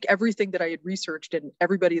take everything that I had researched and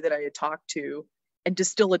everybody that I had talked to and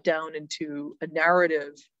distill it down into a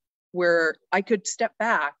narrative where I could step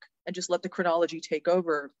back and just let the chronology take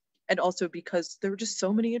over. And also because there were just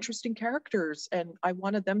so many interesting characters and I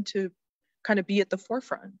wanted them to kind of be at the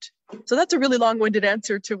forefront. So that's a really long-winded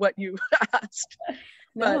answer to what you asked.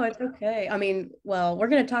 No, it's okay. I mean, well, we're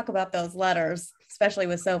going to talk about those letters, especially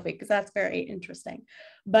with Sophie, because that's very interesting.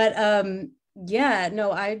 But yeah,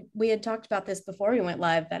 no, we had talked about this before we went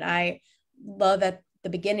live, that I love at the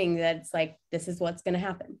beginning that it's like, this is what's going to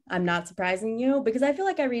happen. I'm not surprising you, because I feel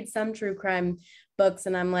like I read some true crime books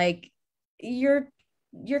and I'm like, you're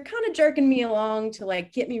kind of jerking me along to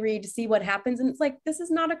like get me read to see what happens. And it's like, this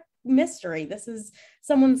is not a mystery. This is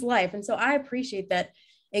someone's life. And so I appreciate that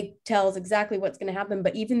it tells exactly what's going to happen.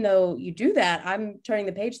 But even though you do that, I'm turning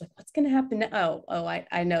the page like, what's going to happen now?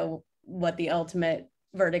 I know what the ultimate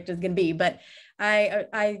verdict is going to be, but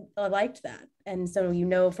I liked that. And so you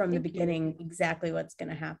know from the beginning exactly what's going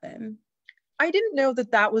to happen. I didn't know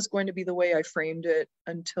that that was going to be the way I framed it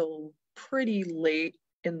until pretty late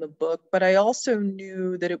in the book, but I also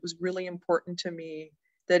knew that it was really important to me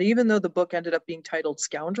that even though the book ended up being titled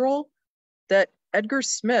Scoundrel, that Edgar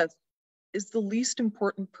Smith is the least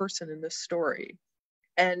important person in this story.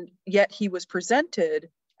 And yet he was presented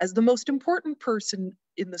as the most important person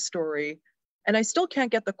in the story. And I still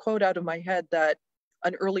can't get the quote out of my head that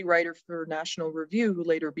an early writer for National Review, who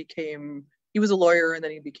later became, he was a lawyer and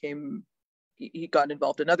then he got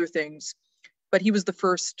involved in other things, but he was the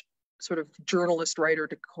first sort of journalist writer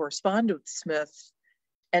to correspond with Smith,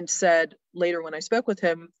 and said later when I spoke with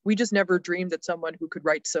him, we just never dreamed that someone who could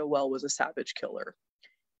write so well was a savage killer.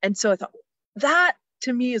 And so I thought, that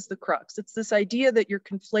to me is the crux. It's this idea that you're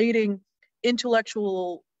conflating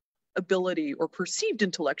intellectual ability or perceived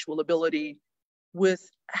intellectual ability with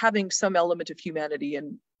having some element of humanity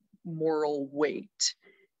and moral weight.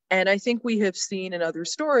 And I think we have seen in other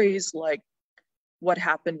stories, like what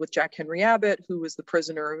happened with Jack Henry Abbott, who was the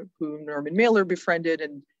prisoner who Norman Mailer befriended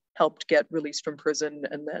and helped get released from prison.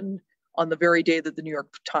 And then on the very day that the New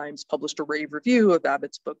York Times published a rave review of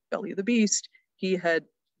Abbott's book, Belly of the Beast, he had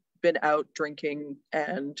been out drinking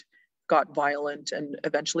and got violent and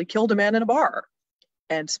eventually killed a man in a bar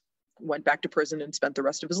and went back to prison and spent the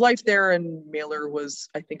rest of his life there. And Mailer was,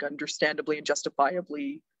 I think, understandably and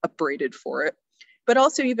justifiably upbraided for it. But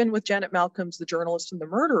also even with Janet Malcolm's The Journalist and the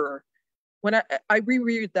Murderer, when I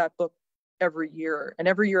reread that book every year, and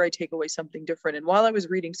every year I take away something different. And while I was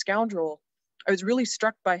reading Scoundrel, I was really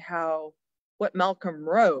struck by how what Malcolm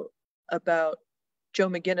wrote about Joe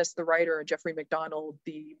McGinnis, the writer, and Jeffrey MacDonald,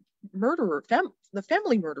 the murderer, the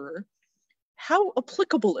family murderer, how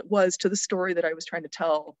applicable it was to the story that I was trying to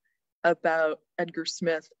tell about Edgar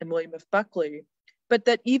Smith and William F. Buckley. But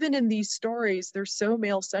that even in these stories, they're so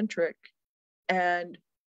male-centric. And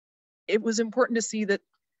it was important to see that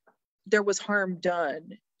there was harm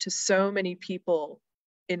done to so many people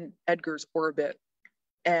in Edgar's orbit.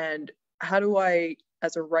 And how do I,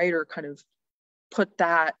 as a writer, kind of put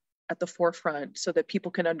that at the forefront so that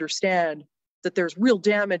people can understand that there's real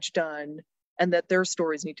damage done and that their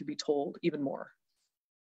stories need to be told even more.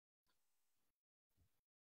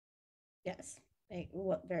 Yes,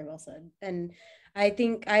 very well said. And I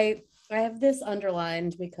think I have this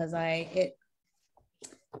underlined because it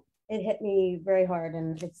hit me very hard,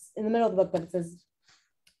 and it's in the middle of the book, but it says,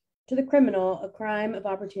 to the criminal, a crime of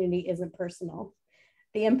opportunity isn't personal.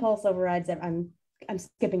 The impulse overrides it. I'm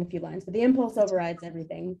skipping a few lines, but the impulse overrides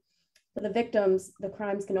everything. For the victims, the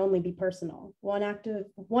crimes can only be personal. One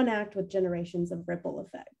act with generations of ripple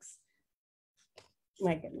effects.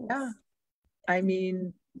 My goodness. Yeah. I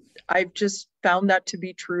mean, I've just found that to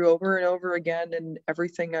be true over and over again in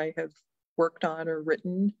everything I have worked on or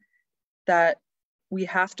written, that we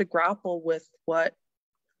have to grapple with what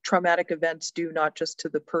traumatic events do, not just to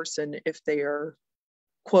the person if they are,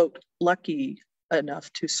 quote, lucky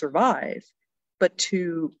enough to survive, but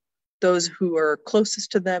to those who are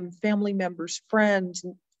closest to them, family members, friends,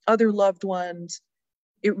 other loved ones.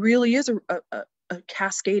 It really is a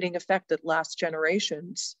cascading effect that lasts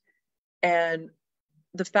generations. And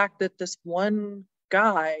the fact that this one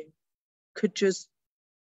guy could just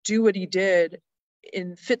do what he did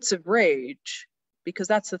in fits of rage, because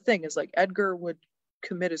that's the thing, is like Edgar would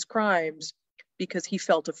commit his crimes because he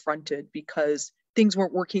felt affronted, because things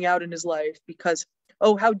weren't working out in his life, because,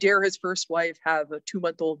 oh, how dare his first wife have a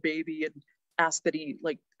 2-month-old baby and ask that he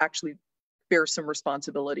like actually bear some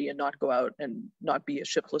responsibility and not go out and not be a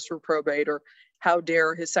shiftless reprobate, or how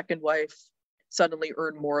dare his second wife suddenly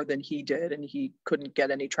earn more than he did and he couldn't get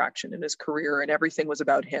any traction in his career and everything was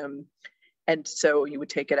about him. And so he would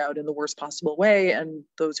take it out in the worst possible way. And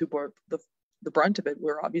those who bore the brunt of it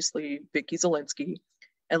were obviously Vicky Zielinski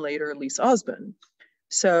and later Lisa Osborne.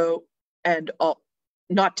 So, and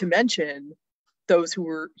not to mention those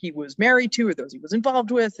who he was married to or those he was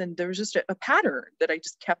involved with. And there was just a pattern that I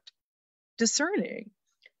just kept discerning.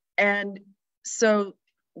 And so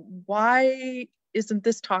why isn't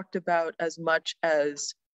this talked about as much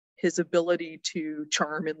as his ability to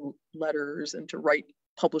charm in letters and to write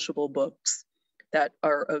publishable books that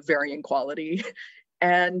are of varying quality?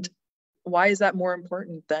 And why is that more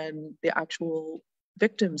important than the actual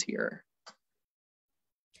victims here?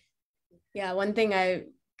 Yeah, one thing I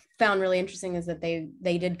found really interesting is that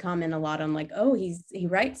they did comment a lot on like, oh, he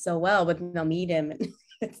writes so well, but they'll meet him. And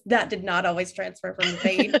that did not always transfer from the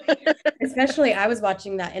page. Especially, I was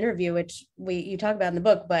watching that interview, which you talk about in the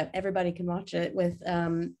book, but everybody can watch it with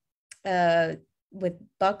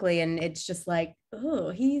Buckley, and it's just like,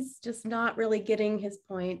 oh, he's just not really getting his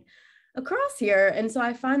point across here. And so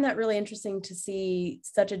I find that really interesting to see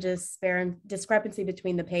such a discrepancy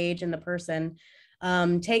between the page and the person.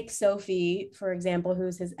 Take Sophie, for example,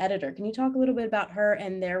 who's his editor. Can you talk a little bit about her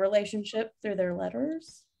and their relationship through their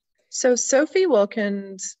letters? So Sophie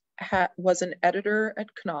Wilkins was an editor at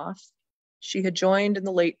Knopf, She had joined in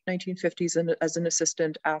the late 1950s as an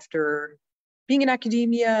assistant after being in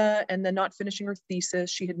academia and then not finishing her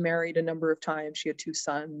thesis. She had married a number of times. She had 2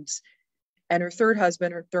 sons. And her third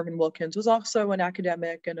husband, Thurman Wilkins, was also an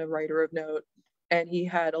academic and a writer of note. And he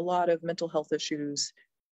had a lot of mental health issues.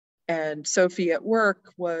 And Sophie at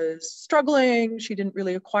work was struggling. She didn't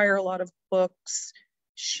really acquire a lot of books.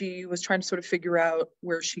 She was trying to sort of figure out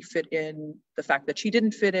where she fit in, the fact that she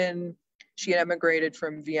didn't fit in. She had emigrated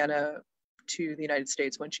from Vienna to the United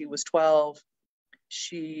States when she was 12.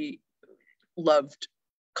 She loved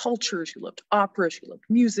culture, she loved opera, she loved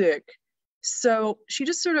music. So she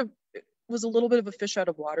just sort of was a little bit of a fish out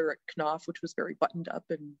of water at Knopf, which was very buttoned up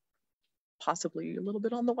and possibly a little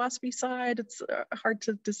bit on the waspy side. It's hard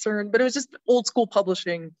to discern, but it was just old school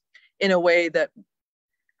publishing in a way that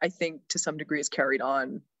I think to some degree is carried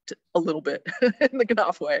on a little bit in the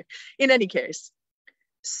Knopf way. In any case,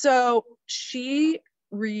 so she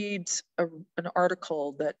reads an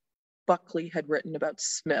article that Buckley had written about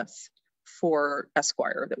Smith for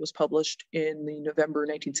Esquire that was published in the November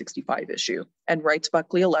 1965 issue, and writes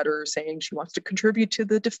Buckley a letter saying she wants to contribute to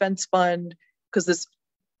the defense fund because this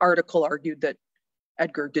article argued that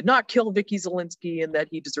Edgar did not kill Vicky Zielinski and that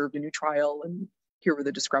he deserved a new trial, and here were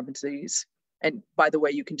the discrepancies. And by the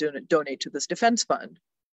way, you can donate to this defense fund.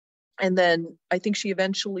 And then I think she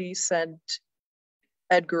eventually sent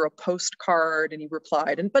Edgar a postcard and he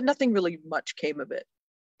replied, but nothing really much came of it.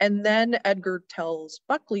 And then Edgar tells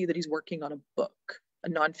Buckley that he's working on a book, a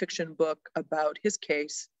nonfiction book about his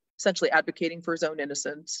case, essentially advocating for his own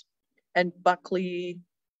innocence. And Buckley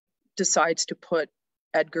decides to put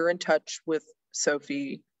Edgar in touch with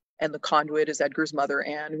Sophie, and the conduit is Edgar's mother,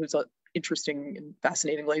 Anne, who's an interesting and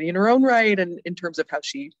fascinating lady in her own right, and in terms of how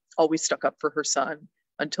she always stuck up for her son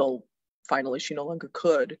until finally she no longer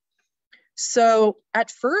could. So at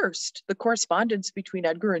first, the correspondence between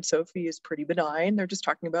Edgar and Sophie is pretty benign. They're just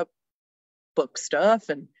talking about book stuff,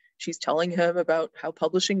 and she's telling him about how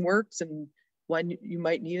publishing works and when you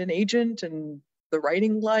might need an agent and the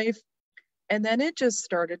writing life. And then it just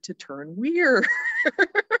started to turn weird.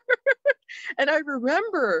 And I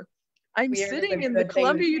remember I'm sitting in the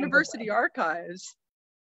Columbia University archives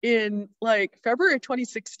in like February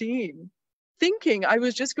 2016, thinking I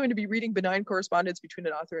was just going to be reading benign correspondence between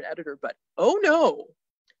an author and editor, but oh no,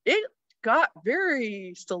 it got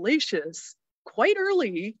very salacious quite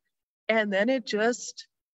early, and then it just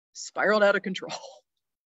spiraled out of control,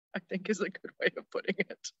 I think is a good way of putting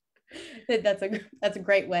it. That's a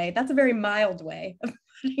great way. That's a very mild way of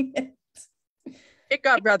putting it. It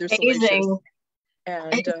got rather salacious.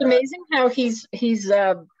 And it's amazing how he's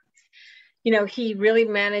you know, he really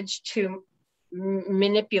managed to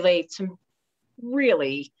manipulate some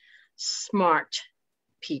really smart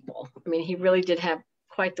people. I mean, he really did have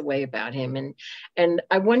quite the way about him. And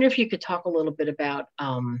I wonder if you could talk a little bit about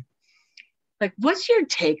like, what's your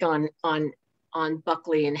take on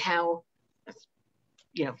Buckley and how,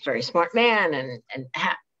 you know, very smart man, and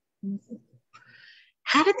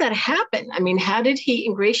how did that happen? I mean, how did he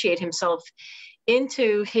ingratiate himself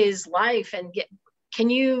into his life and can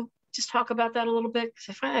you just talk about that a little bit? Because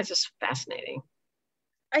I find that just fascinating.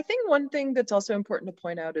 I think one thing that's also important to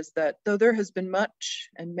point out is that though there has been much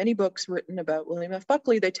and many books written about William F.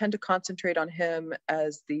 Buckley, they tend to concentrate on him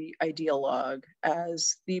as the ideologue,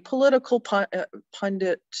 as the political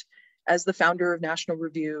pundit, as the founder of National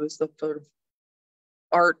Review, as the sort of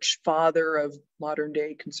arch father of modern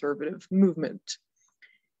day conservative movement.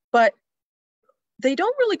 But they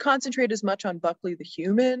don't really concentrate as much on Buckley the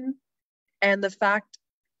human. And the fact,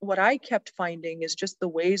 what I kept finding is just the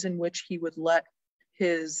ways in which he would let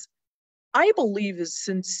his, I believe, his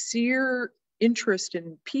sincere interest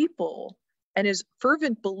in people and his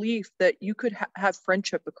fervent belief that you could have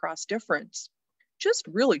friendship across difference just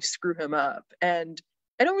really screw him up. And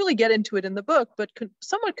I don't really get into it in the book, but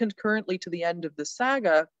somewhat concurrently to the end of the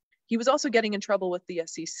saga, he was also getting in trouble with the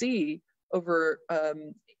SEC over,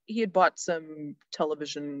 he had bought some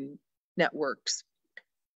television networks,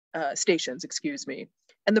 stations, excuse me.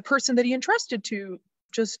 And the person that he entrusted to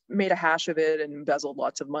just made a hash of it and embezzled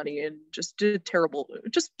lots of money and just did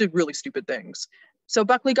really stupid things. So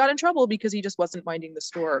Buckley got in trouble because he just wasn't minding the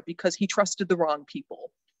store, because he trusted the wrong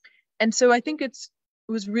people. And so I think it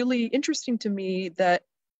was really interesting to me that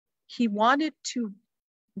he wanted to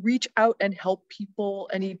reach out and help people.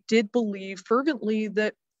 And he did believe fervently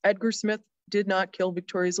that Edgar Smith did not kill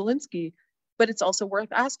Victoria Zielinski, but it's also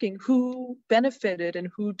worth asking who benefited and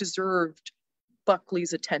who deserved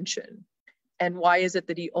Buckley's attention. And why is it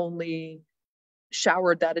that he only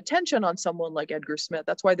showered that attention on someone like Edgar Smith?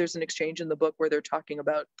 That's why there's an exchange in the book where they're talking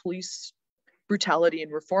about police brutality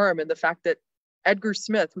and reform, and the fact that Edgar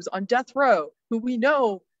Smith, who's on death row, who we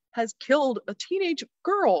know has killed a teenage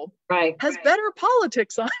girl, has better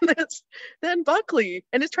politics on this than Buckley,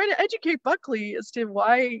 and is trying to educate Buckley as to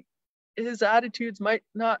why his attitudes might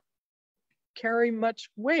not carry much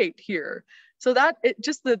weight here. So that it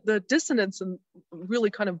just the dissonance and really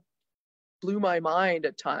kind of blew my mind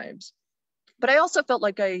at times. But I also felt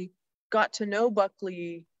like I got to know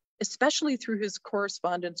Buckley, especially through his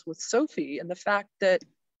correspondence with Sophie, and the fact that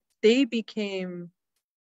they became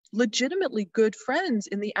legitimately good friends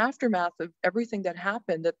in the aftermath of everything that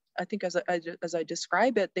happened. That I think, as I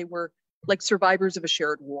describe it, they were like survivors of a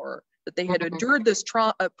shared war, that they had endured this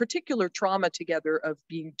particular trauma together of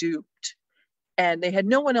being duped, and they had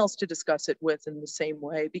no one else to discuss it with in the same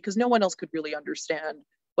way, because no one else could really understand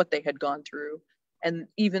what they had gone through. And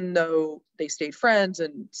even though they stayed friends,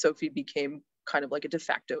 and Sophie became kind of like a de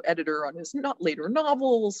facto editor on his later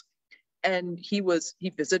novels, and he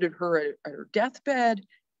visited her at her deathbed.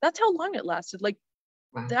 That's how long it lasted. Like,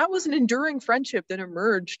 that was an enduring friendship that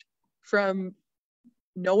emerged from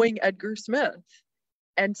knowing Edgar Smith.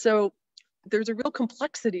 And so there's a real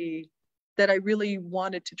complexity that I really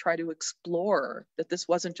wanted to try to explore, that this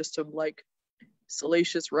wasn't just some like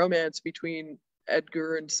salacious romance between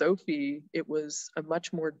Edgar and Sophie. It was a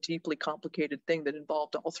much more deeply complicated thing that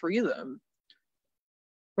involved all three of them.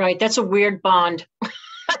 Right. That's a weird bond.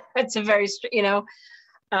 That's a very,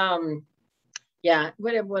 yeah,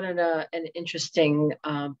 what an interesting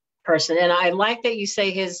person. And I like that you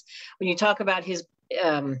say when you talk about his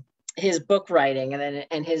book writing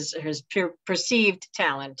and his perceived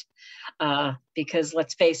talent, because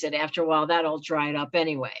let's face it, after a while that all dried up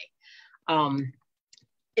anyway.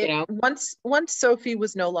 Once Sophie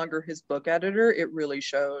was no longer his book editor, it really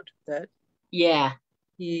showed that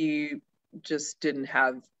he just didn't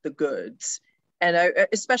have the goods. And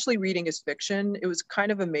especially reading his fiction, it was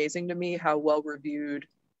kind of amazing to me how well reviewed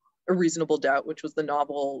A Reasonable Doubt, which was the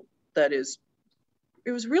novel it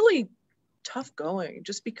was really tough going,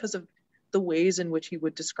 just because of the ways in which he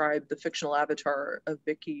would describe the fictional avatar of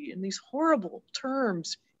Vicky in these horrible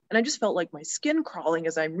terms. And I just felt like my skin crawling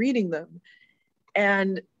as I'm reading them.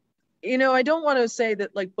 And, I don't want to say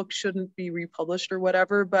that like books shouldn't be republished or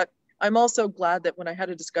whatever, but I'm also glad that when I had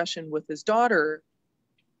a discussion with his daughter,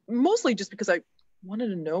 mostly just because I wanted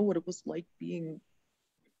to know what it was like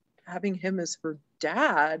having him as her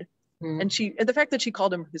dad. And the fact that she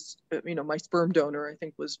called him his, my sperm donor, I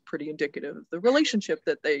think was pretty indicative of the relationship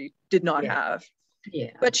that they did not have.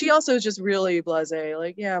 Yeah. But she also is just really blasé,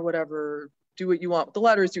 like, yeah, whatever, do what you want with the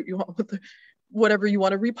letters, do what you want with whatever you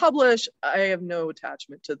want to republish. I have no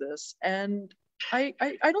attachment to this. And I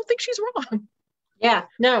don't think she's wrong. Yeah,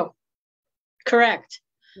 no, correct.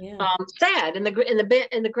 Yeah. Sad in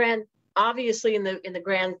the grand, obviously in the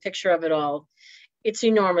grand picture of it all, it's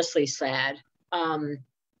enormously sad.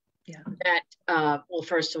 That well,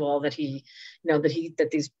 first of all, that these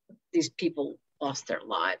people lost their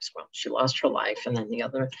lives. Well, she lost her life, and then the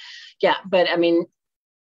other, but I mean,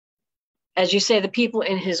 as you say, the people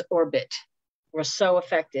in his orbit were so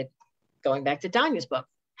affected. Going back to Danya's book,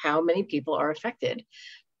 how many people are affected?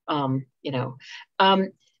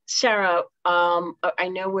 Sarah, I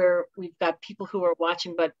know we've got people who are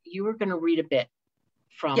watching, but you were going to read a bit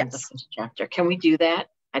from the first chapter. Can we do that?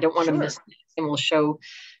 I don't want to miss it, and we'll show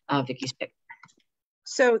Vicky's pick.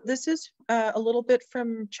 So this is a little bit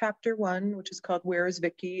from chapter 1, which is called Where is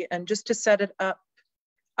Vicky? And just to set it up,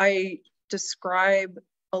 I describe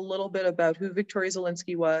a little bit about who Victoria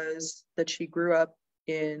Zelinsky was, that she grew up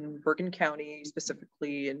in Bergen County,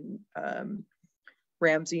 specifically in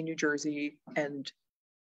Ramsey, New Jersey, and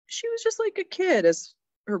she was just like a kid, as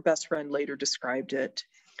her best friend later described it.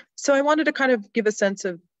 So I wanted to kind of give a sense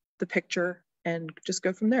of the picture and just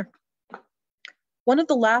go from there. One of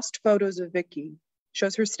the last photos of Vicky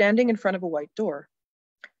shows her standing in front of a white door.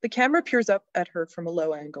 The camera peers up at her from a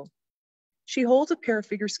low angle. She holds a pair of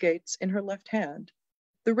figure skates in her left hand,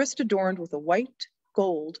 the wrist adorned with a white,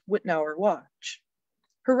 gold Wittnauer watch.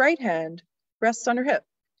 Her right hand rests on her hip,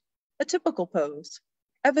 a typical pose,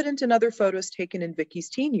 evident in other photos taken in Vicky's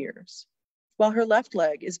teen years, while her left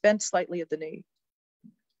leg is bent slightly at the knee.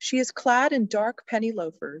 She is clad in dark penny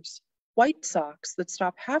loafers, white socks that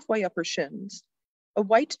stop halfway up her shins, a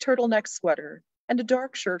white turtleneck sweater, and a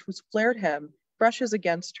dark shirt whose flared hem brushes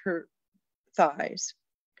against her thighs.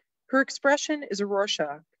 Her expression is a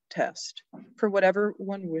Rorschach test for whatever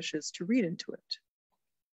one wishes to read into it.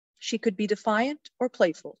 She could be defiant or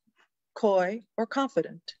playful, coy or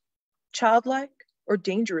confident, childlike or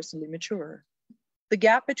dangerously mature. The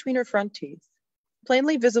gap between her front teeth,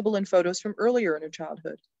 plainly visible in photos from earlier in her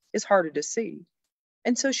childhood, is harder to see.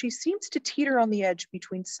 And so she seems to teeter on the edge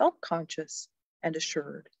between self-conscious and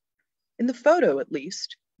assured. In the photo, at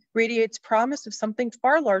least, radiates promise of something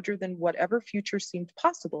far larger than whatever future seemed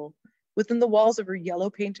possible within the walls of her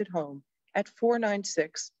yellow-painted home at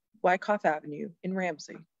 496 Wyckoff Avenue in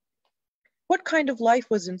Ramsey. What kind of life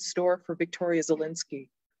was in store for Victoria Zelinsky?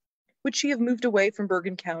 Would she have moved away from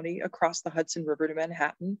Bergen County across the Hudson River to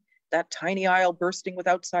Manhattan, that tiny isle bursting with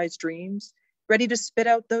outsized dreams, ready to spit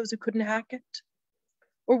out those who couldn't hack it?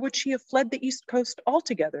 Or would she have fled the East Coast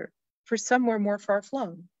altogether for somewhere more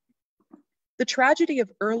far-flung? The tragedy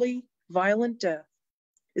of early, violent death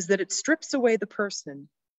is that it strips away the person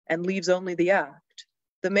and leaves only the act,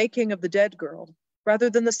 the making of the dead girl, rather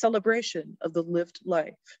than the celebration of the lived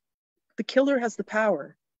life. The killer has the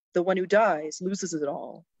power. The one who dies loses it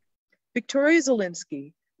all. Victoria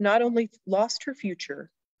Zelinsky not only lost her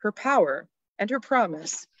future, her power, and her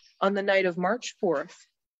promise on the night of March 4th,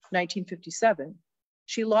 1957,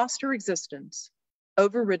 she lost her existence,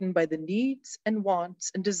 overridden by the needs and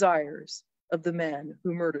wants and desires of the man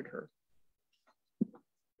who murdered her.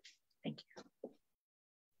 Thank you.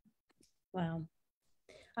 Wow.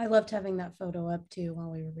 I loved having that photo up too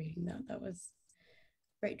while we were reading that. That was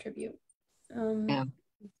a great tribute. Yeah.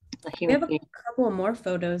 We have a couple more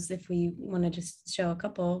photos if we want to just show a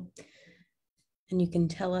couple, and you can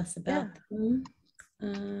tell us about them.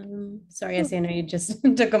 Sorry, yes, Anna, you just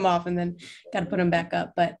took them off and then got to put them back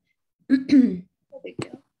up, but No big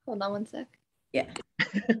deal. Hold on one sec. Yeah.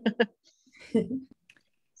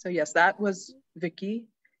 So yes, that was Vicky.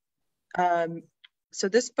 So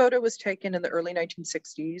this photo was taken in the early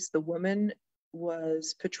 1960s. The woman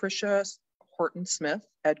was Patricia Horton Smith,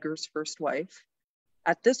 Edgar's first wife.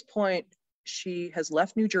 At this point, she has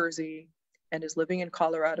left New Jersey and is living in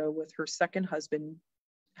Colorado with her second husband,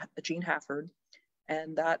 Gene Hafford.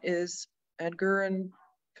 And that is Edgar and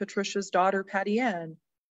Patricia's daughter, Patty Ann,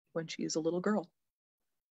 when she is a little girl.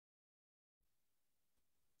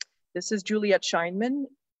 This is Juliet Scheinman,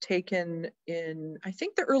 taken in, I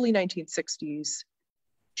think, the early 1960s.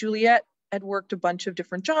 Juliet had worked a bunch of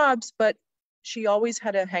different jobs, but she always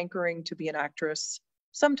had a hankering to be an actress,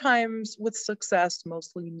 sometimes with success,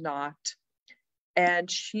 mostly not. And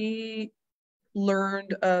she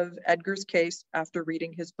learned of Edgar's case after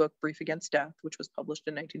reading his book, Brief Against Death, which was published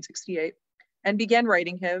in 1968, and began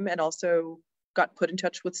writing him, and also got put in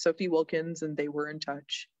touch with Sophie Wilkins, and they were in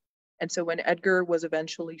touch. And so when Edgar was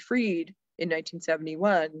eventually freed in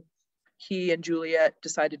 1971, he and Juliet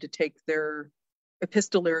decided to take their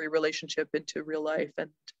epistolary relationship into real life,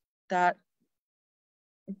 and that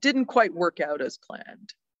didn't quite work out as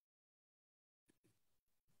planned.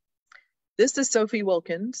 This is Sophie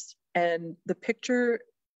Wilkins, and the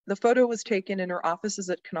photo was taken in her offices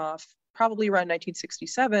at Knopf, probably around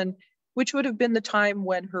 1967, which would have been the time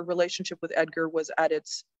when her relationship with Edgar was at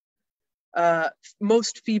its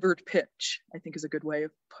most fevered pitch, I think is a good way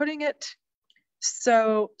of putting it.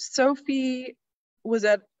 So Sophie was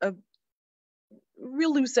at a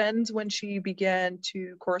real loose ends when she began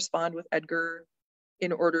to correspond with Edgar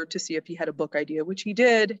in order to see if he had a book idea, which he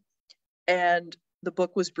did. And the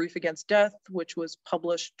book was Brief Against Death, which was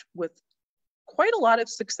published with quite a lot of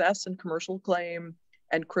success and commercial acclaim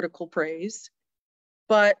and critical praise.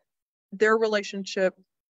 But their relationship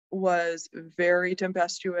was very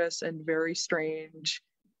tempestuous and very strange,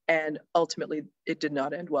 and ultimately it did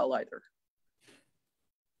not end well either.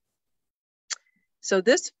 So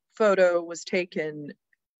this photo was taken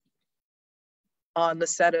on the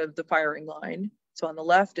set of The Firing Line. So on the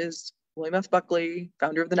left is William F. Buckley,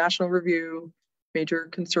 founder of the National Review, major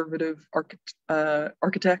conservative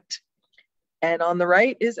architect. And on the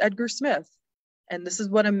right is Edgar Smith. And this is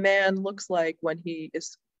what a man looks like when he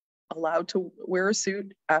is allowed to wear a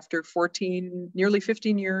suit after nearly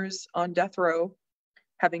 15 years on death row,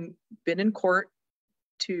 having been in court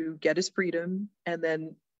to get his freedom, and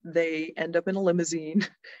then they end up in a limousine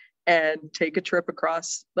and take a trip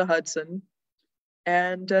across the Hudson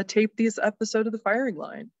and tape this episode of The Firing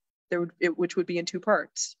Line, which would be in two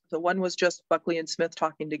parts. So one was just Buckley and Smith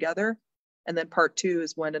talking together, and then part two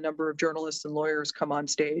is when a number of journalists and lawyers come on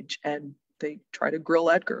stage and they try to grill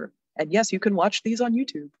Edgar. And yes, you can watch these on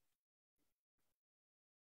YouTube.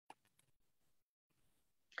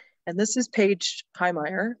 And this is Paige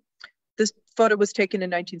Heimeyer. This photo was taken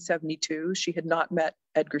in 1972. She had not met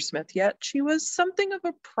Edgar Smith yet. She was something of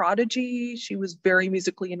a prodigy. She was very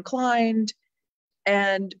musically inclined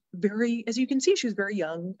and very, as you can see, she was very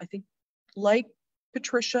young. I think like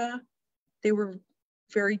Patricia, they were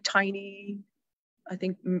very tiny. I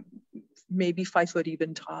think maybe 5 foot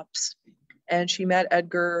even tops. And she met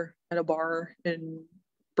Edgar at a bar in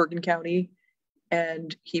Bergen County,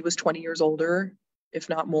 and he was 20 years older, if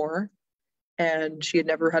not more. and she had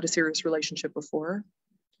never had a serious relationship before.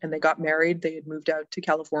 And they got married. They had moved out to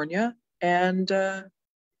California. And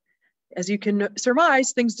as you can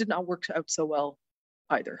surmise, things did not work out so well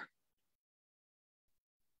either.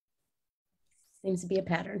 Seems to be a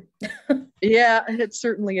pattern. Yeah, it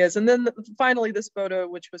certainly is. And then finally, this photo,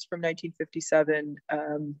 which was from 1957,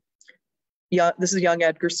 this is young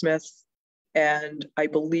Edgar Smith, and I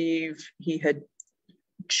believe he had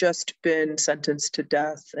just been sentenced to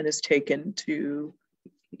death and is taken to,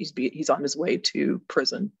 he's on his way to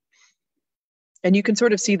prison. And you can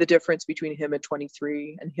sort of see the difference between him at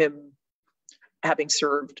 23 and him having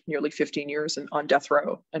served nearly 15 years on death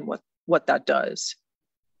row, and what that does.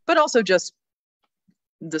 But also just,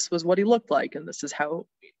 this was what he looked like, and this is how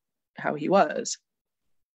he was.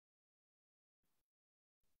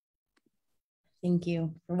 Thank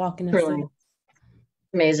you for walking us Truly. through.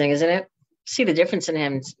 Amazing, isn't it? See the difference in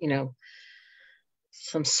him, you know,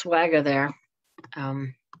 some swagger there.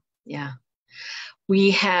 Yeah.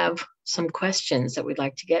 We have some questions that we'd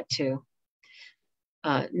like to get to.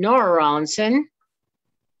 Nora Rollinson,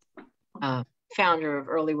 founder of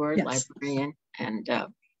Early Word, Yes. librarian, and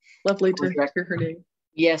Lovely to hear her name.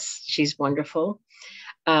 yes, she's wonderful.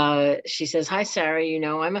 She says, "Hi, Sarah. You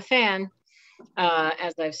know, I'm a fan.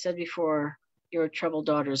 As I've said before, Your Troubled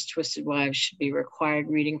Daughters, Twisted Wives should be required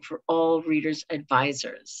reading for all readers'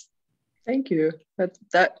 advisors." Thank you.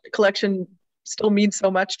 That collection still means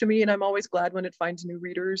so much to me, and I'm always glad when it finds new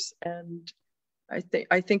readers. And I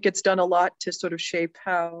think it's done a lot to sort of shape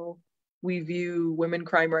how we view women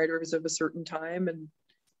crime writers of a certain time. And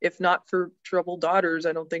if not for Troubled Daughters,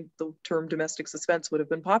 I don't think the term domestic suspense would have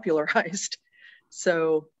been popularized.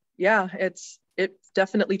 So yeah, it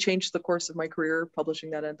definitely changed the course of my career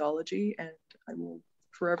publishing that anthology, and I will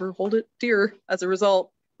forever hold it dear as a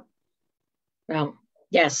result. Well,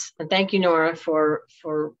 yes, and thank you, Nora, for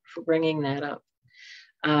bringing that up.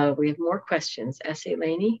 We have more questions. S.A.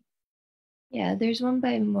 Laney? Yeah, there's one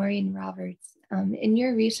by Maureen Roberts. In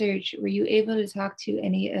your research, were you able to talk to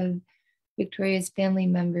any of Victoria's family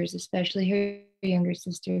members, especially her younger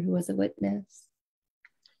sister who was a witness?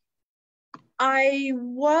 I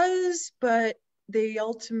was, but they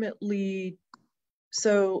ultimately,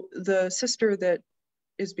 so the sister that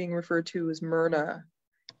is being referred to is Myrna,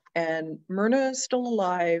 and Myrna is still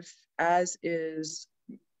alive, as is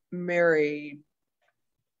Mary,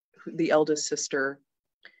 the eldest sister,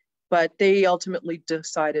 but they ultimately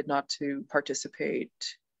decided not to participate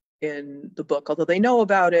in the book, although they know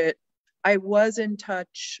about it. I was in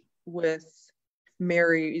touch with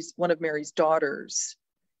one of Mary's daughters,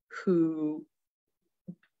 who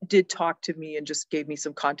did talk to me and just gave me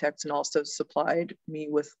some context, and also supplied me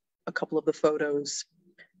with a couple of the photos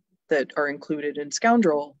that are included in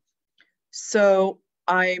Scoundrel. So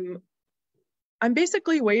I'm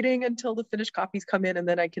basically waiting until the finished copies come in, and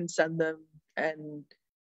then I can send them and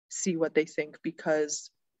see what they think,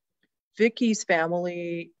 because Vicky's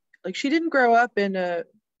family, like, she didn't grow up in an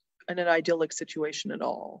idyllic situation at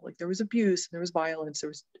all. Like, there was abuse, there was violence, there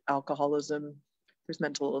was alcoholism, there's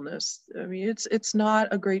mental illness. I mean, it's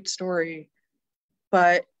not a great story,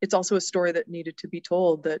 but it's also a story that needed to be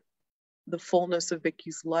told, that the fullness of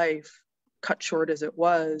Vicky's life, cut short as it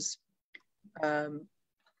was,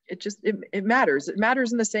 it matters. It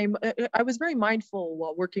matters in the same, I was very mindful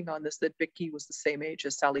while working on this that Vicky was the same age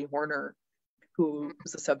as Sally Horner, who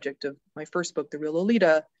was the subject of my first book, The Real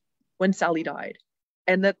Lolita, when Sally died.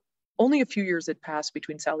 And that only a few years had passed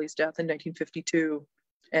between Sally's death in 1952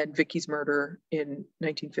 and Vicky's murder in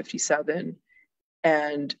 1957.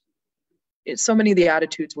 And so many of the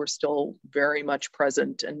attitudes were still very much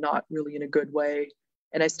present, and not really in a good way.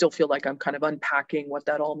 And I still feel like I'm kind of unpacking what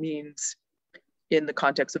that all means in the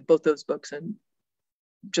context of both those books and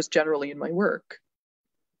just generally in my work.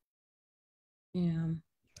 Yeah.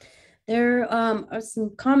 There are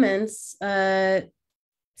some comments.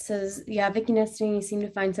 Says, yeah, Vicky Nesting, you seem to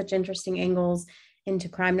find such interesting angles into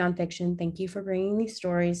crime nonfiction. Thank you for bringing these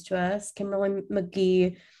stories to us. Kimberly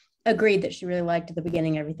McGee agreed that she really liked at the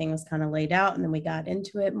beginning, everything was kind of laid out, and then we got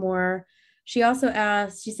into it more. She also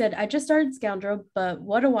asked, she said, I just started Scoundrel, but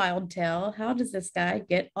what a wild tale. How does this guy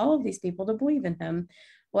get all of these people to believe in him?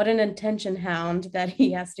 What an attention hound that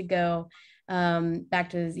he has to go back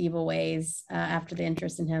to his evil ways after the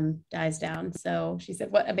interest in him dies down. So she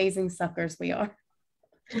said, what amazing suckers we are.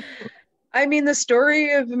 I mean, the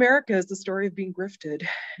story of America is the story of being grifted,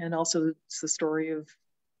 and also it's the story of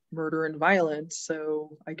murder and violence.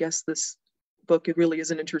 So I guess this book, it really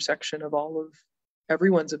is an intersection of all of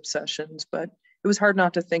everyone's obsessions, but it was hard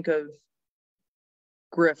not to think of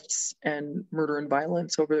grifts and murder and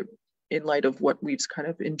violence in light of what we've kind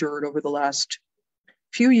of endured over the last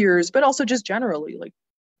few years, but also just generally, like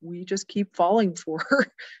we just keep falling for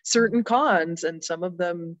certain cons, and some of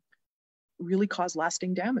them really cause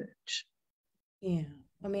lasting damage. Yeah.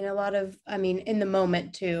 I mean, in the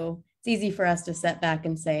moment too, it's easy for us to step back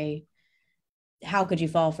and say, how could you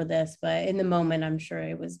fall for this? But in the moment, I'm sure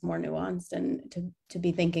it was more nuanced, and to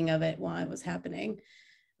be thinking of it while it was happening.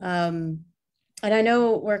 And I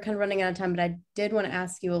know we're kind of running out of time, but I did want to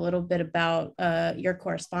ask you a little bit about your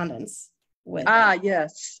correspondence with.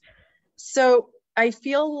 Yes. So I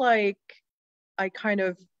feel like I kind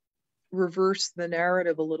of reversed the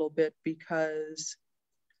narrative a little bit, because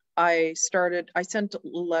I sent a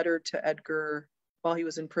letter to Edgar while he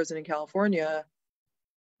was in prison in California,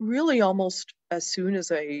 really almost as soon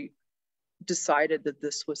as I decided that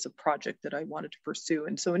this was a project that I wanted to pursue.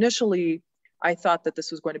 And so initially, I thought that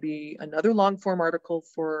this was going to be another long form article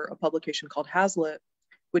for a publication called Hazlitt,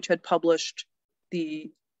 which had published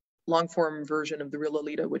the long form version of the Real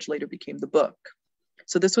Lolita, which later became the book.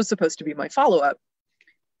 So this was supposed to be my follow-up.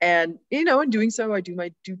 And, in doing so, I do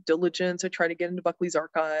my due diligence. I try to get into Buckley's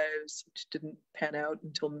archives, which didn't pan out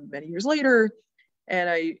until many years later. And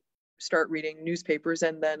I start reading newspapers,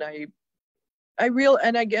 and then I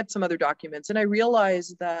get some other documents, and I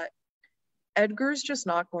realize that Edgar's just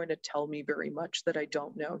not going to tell me very much that I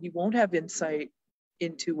don't know. He won't have insight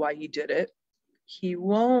into why he did it. He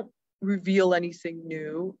won't reveal anything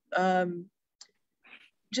new.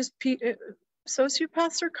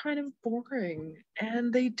 Sociopaths are kind of boring,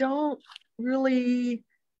 and they don't really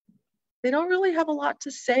have a lot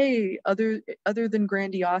to say other than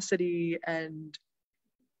grandiosity and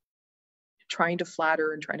trying to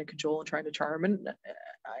flatter and trying to cajole and trying to charm. And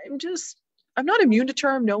I'm not immune to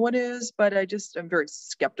charm, no one is, but I'm very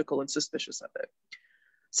skeptical and suspicious of it.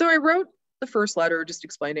 So I wrote the first letter just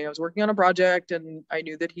explaining I was working on a project, and I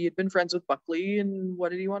knew that he had been friends with Buckley, and what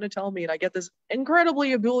did he want to tell me? And I get this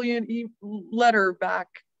incredibly ebullient letter back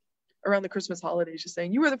around the Christmas holidays just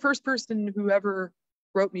saying, you were the first person who ever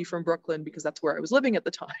wrote me from Brooklyn, because that's where I was living at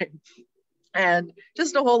the time. And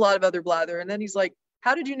just a whole lot of other blather. And then he's like,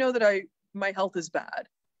 how did you know that my health is bad?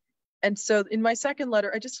 And so in my second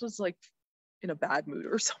letter, I just was like in a bad mood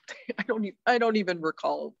or something. I don't even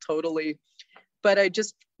recall totally, but I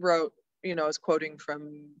just wrote, I was quoting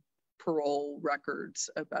from parole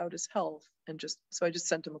records about his health, and so I just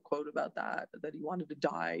sent him a quote about that he wanted to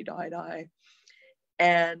die.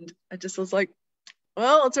 And I just was like,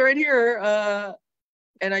 well, it's right here.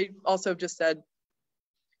 And I also just said,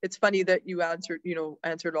 it's funny that you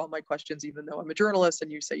answered all my questions, even though I'm a journalist,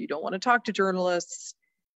 and you say you don't want to talk to journalists.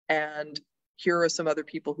 And here are some other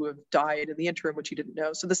people who have died in the interim, which you didn't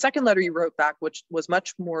know. So the second letter you wrote back, which was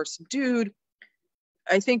much more subdued,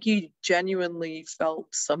 I think he genuinely felt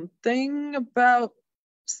something about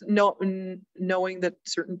knowing that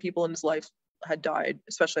certain people in his life had died.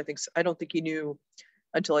 Especially, I don't think he knew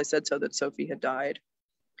until I said so that Sophie had died.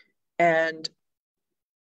 And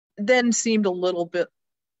then seemed a little bit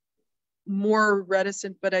more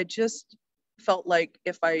reticent, but I just felt like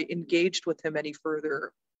if I engaged with him any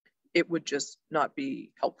further, it would just not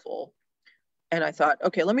be helpful. And I thought,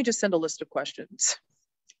 okay, let me just send a list of questions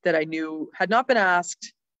that I knew had not been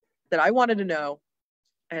asked, that I wanted to know.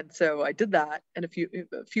 And so I did that. And a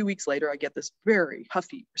few weeks later, I get this very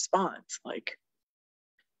huffy response, like,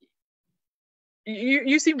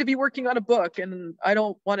 you seem to be working on a book, and I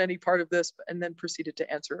don't want any part of this, and then proceeded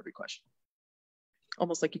to answer every question.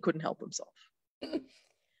 Almost like he couldn't help himself.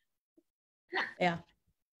 Yeah.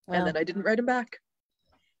 Well, and then I didn't write him back.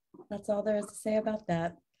 That's all there is to say about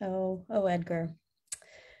that. Oh, Edgar.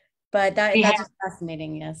 But that's just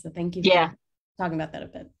fascinating. Yeah. So thank you for talking about that a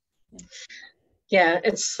bit. Yeah,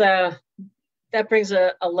 it's that brings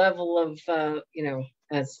a level of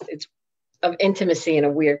it's of intimacy in a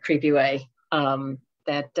weird, creepy way.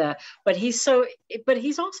 But he's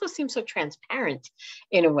also seems so transparent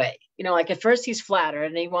in a way. Like at first he's flattered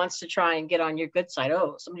and he wants to try and get on your good side.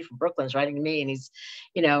 Oh, somebody from Brooklyn's writing to me, and he's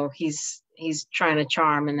trying to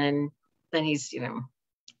charm, and then he's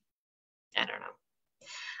I don't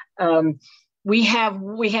know. We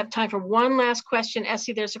have time for one last question.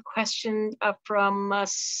 Essie, there's a question from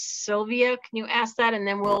Sylvia. Can you ask that, and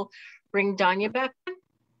then we'll bring Danya back in?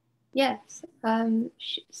 Yes.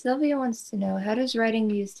 Sylvia wants to know, how does writing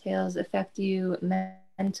these tales affect you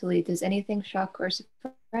mentally? Does anything shock or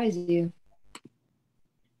surprise you?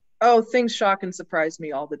 Oh, things shock and surprise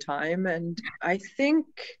me all the time. And I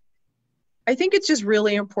think it's just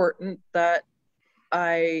really important that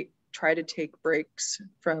I try to take breaks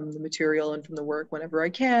from the material and from the work whenever I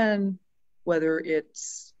can, whether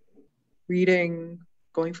it's reading,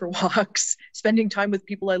 going for walks, spending time with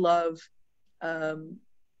people I love.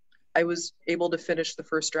 I was able to finish the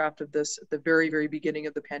first draft of this at the very, very beginning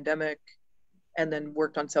of the pandemic, and then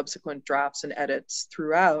worked on subsequent drafts and edits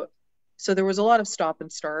throughout. So there was a lot of stop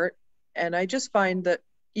and start. And I just find that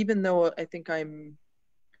even though I think I'm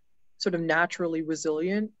sort of naturally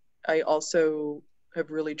resilient, I also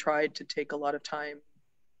have really tried to take a lot of time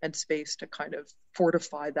and space to kind of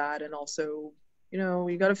fortify that. And also, you know,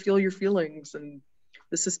 you got to feel your feelings, and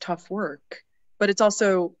this is tough work. But it's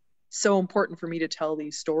also so important for me to tell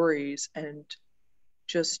these stories and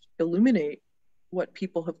just illuminate what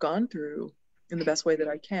people have gone through in the best way that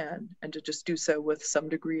I can, and to just do so with some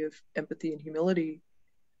degree of empathy and humility.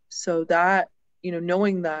 So that, you know,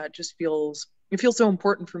 knowing that just feels, it feels so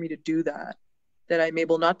important for me to do that, that I'm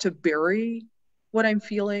able not to bury what I'm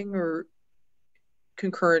feeling or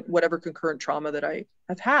whatever concurrent trauma that I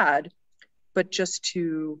have had, but just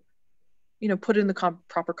to, you know, put it in the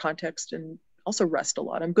proper context, and also rest a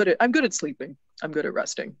lot. I'm good at sleeping. I'm good at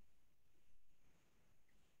resting.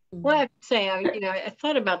 Well, I'd say, you know, I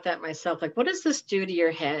thought about that myself. Like, what does this do to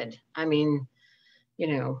your head? I mean, you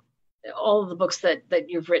know, all of the books that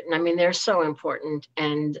you've written, I mean, they're so important.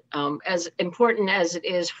 And as important as it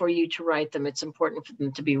is for you to write them, it's important for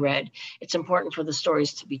them to be read. It's important for the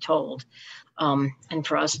stories to be told, and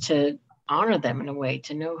for us to honor them in a way,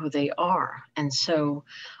 to know who they are. And so,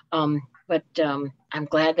 but I'm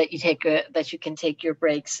glad that you can take your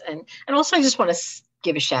breaks. And also, I just want to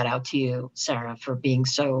give a shout out to you, Sarah, for being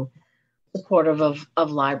so supportive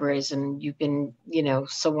of libraries. And you've been, you know,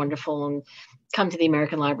 so wonderful, and come to the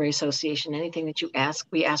American Library Association. Anything that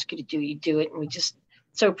we ask you to do, you do it. And we just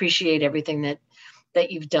so appreciate everything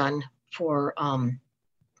that you've done for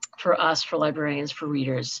us, for librarians, for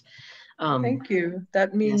readers. Thank you.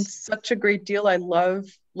 That means yes. Such a great deal. I love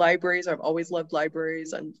libraries. I've always loved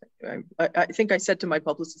libraries. I think I said to my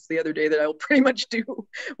publicist the other day that I will pretty much do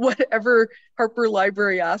whatever Harper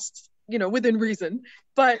Library asks, you know, within reason.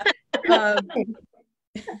 But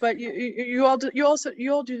but you all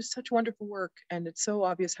do such wonderful work, and it's so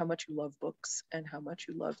obvious how much you love books and how much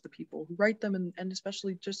you love the people who write them, and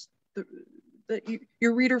especially just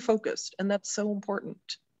you're reader focused, and that's so important.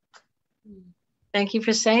 Thank you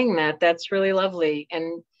for saying that. That's really lovely.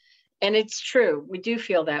 And it's true. We do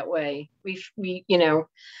feel that way. We you know,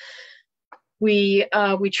 we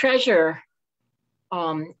treasure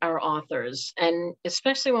our authors, and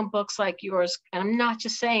especially when books like yours, and I'm not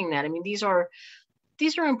just saying that. I mean, these are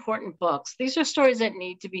important books. These are stories that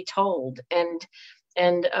need to be told. And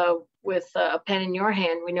with a pen in your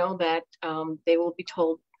hand, we know that they will be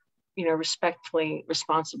told, you know, respectfully,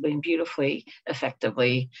 responsibly, and beautifully,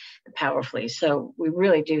 effectively, and powerfully. So we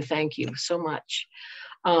really do thank you so much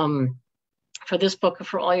for this book and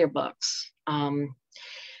for all your books.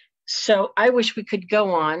 So I wish we could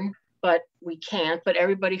go on, but we can't. But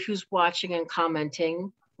everybody who's watching and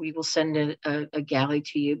commenting, we will send a galley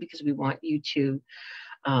to you, because we want you to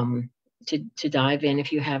dive in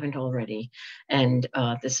if you haven't already. And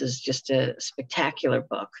this is just a spectacular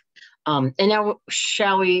book. And now,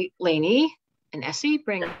 shall we, Lainey and Essie,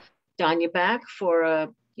 bring Danya back for a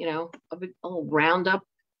little roundup?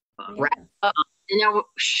 Wrap up. And now,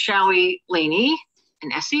 shall we, Lainey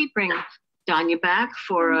and Essie, bring Danya back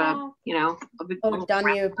for Danya,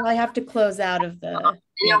 you probably have to close out of the.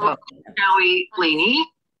 Shall we, Lainey?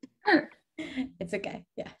 It's okay.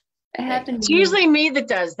 Yeah. It happened. It's usually me that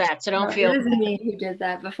does that, so don't feel. It wasn't me who did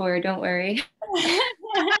that before. Don't worry.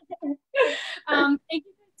 Thank you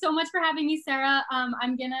so much for having me, Sarah.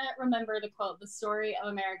 I'm gonna remember the quote: "The story of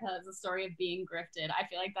America is a story of being grifted." I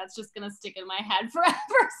feel like that's just gonna stick in my head forever.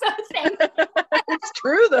 So thank you. It's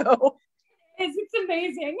true, though. It's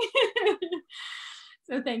amazing.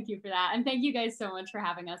 So thank you for that, and thank you guys so much for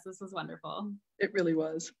having us. This was wonderful. It really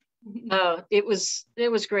was. It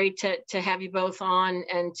was great to have you both on,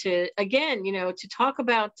 and to, again, you know, to talk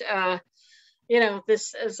about you know,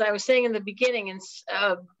 this, as I was saying in the beginning, and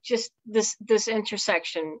just this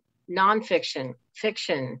intersection, nonfiction,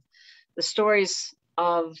 fiction, the stories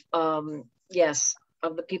of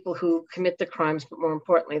of the people who commit the crimes, but more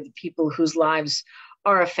importantly, the people whose lives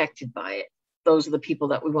are affected by it. Those are the people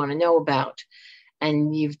that we want to know about,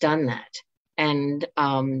 and you've done that. And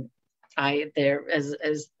as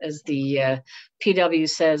the PW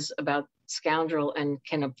says about Scoundrel, and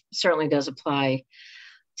certainly does apply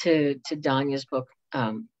to Danya's book,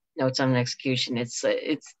 Notes on an Execution. It's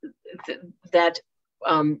that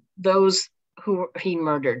those who he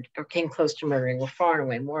murdered or came close to murdering were far and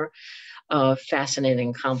away more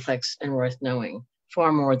fascinating, complex, and worth knowing,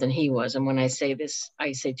 far more than he was. And when I say this,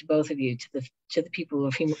 I say to both of you, to the people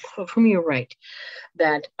of whom you write,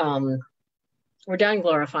 that we're done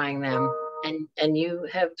glorifying them, and you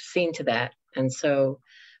have seen to that. And so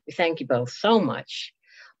We thank you both so much.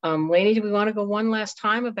 Lainey, do we want to go one last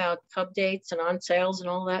time about pub dates and on sales and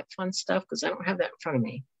all that fun stuff? Because I don't have that in front of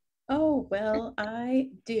me. Oh, well, I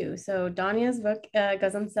do. So Danya's book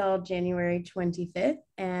goes on sale January 25th,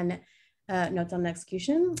 and Notes on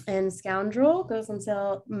Execution, and Scoundrel goes on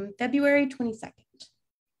sale February 22nd.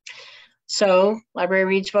 So Library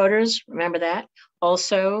Reads voters, remember that.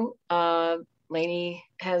 Also, Lainey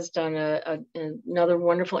has done another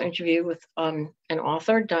wonderful interview with an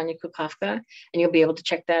author, Danya Kukafka, and you'll be able to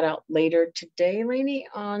check that out later today, Lainey,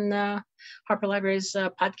 on Harper Library's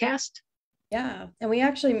podcast. Yeah, and we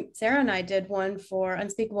actually, Sarah and I did one for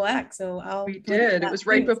Unspeakable Acts, so we did. It was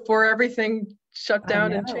right before everything shut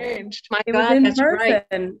down and changed. My it God, was in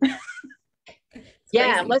person. Right.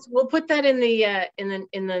 Yeah, we'll put that in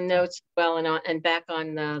the notes as well, and back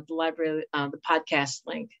on the library the podcast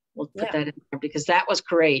link. We'll put that in there because that was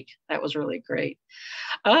great. That was really great.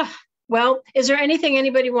 Well, is there anything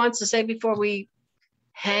anybody wants to say before we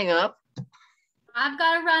hang up? I've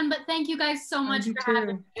got to run, but thank you guys so much for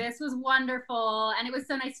having me. This was wonderful, and it was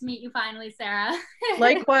so nice to meet you finally, Sarah.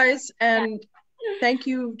 Likewise, and thank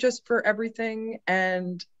you just for everything.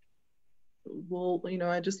 And we'll,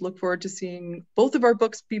 I just look forward to seeing both of our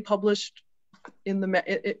books be published in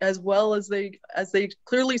the as well as they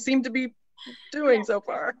clearly seem to be doing so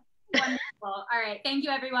far. Wonderful. All right, thank you,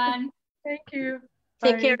 everyone. Thank you.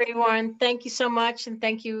 Take care, everyone. Thank you so much, and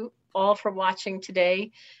thank you all for watching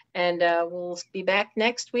today. And we'll be back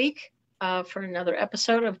next week for another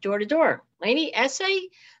episode of Door to Door. Lainey, essay?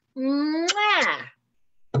 Mwah!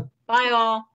 Bye, all.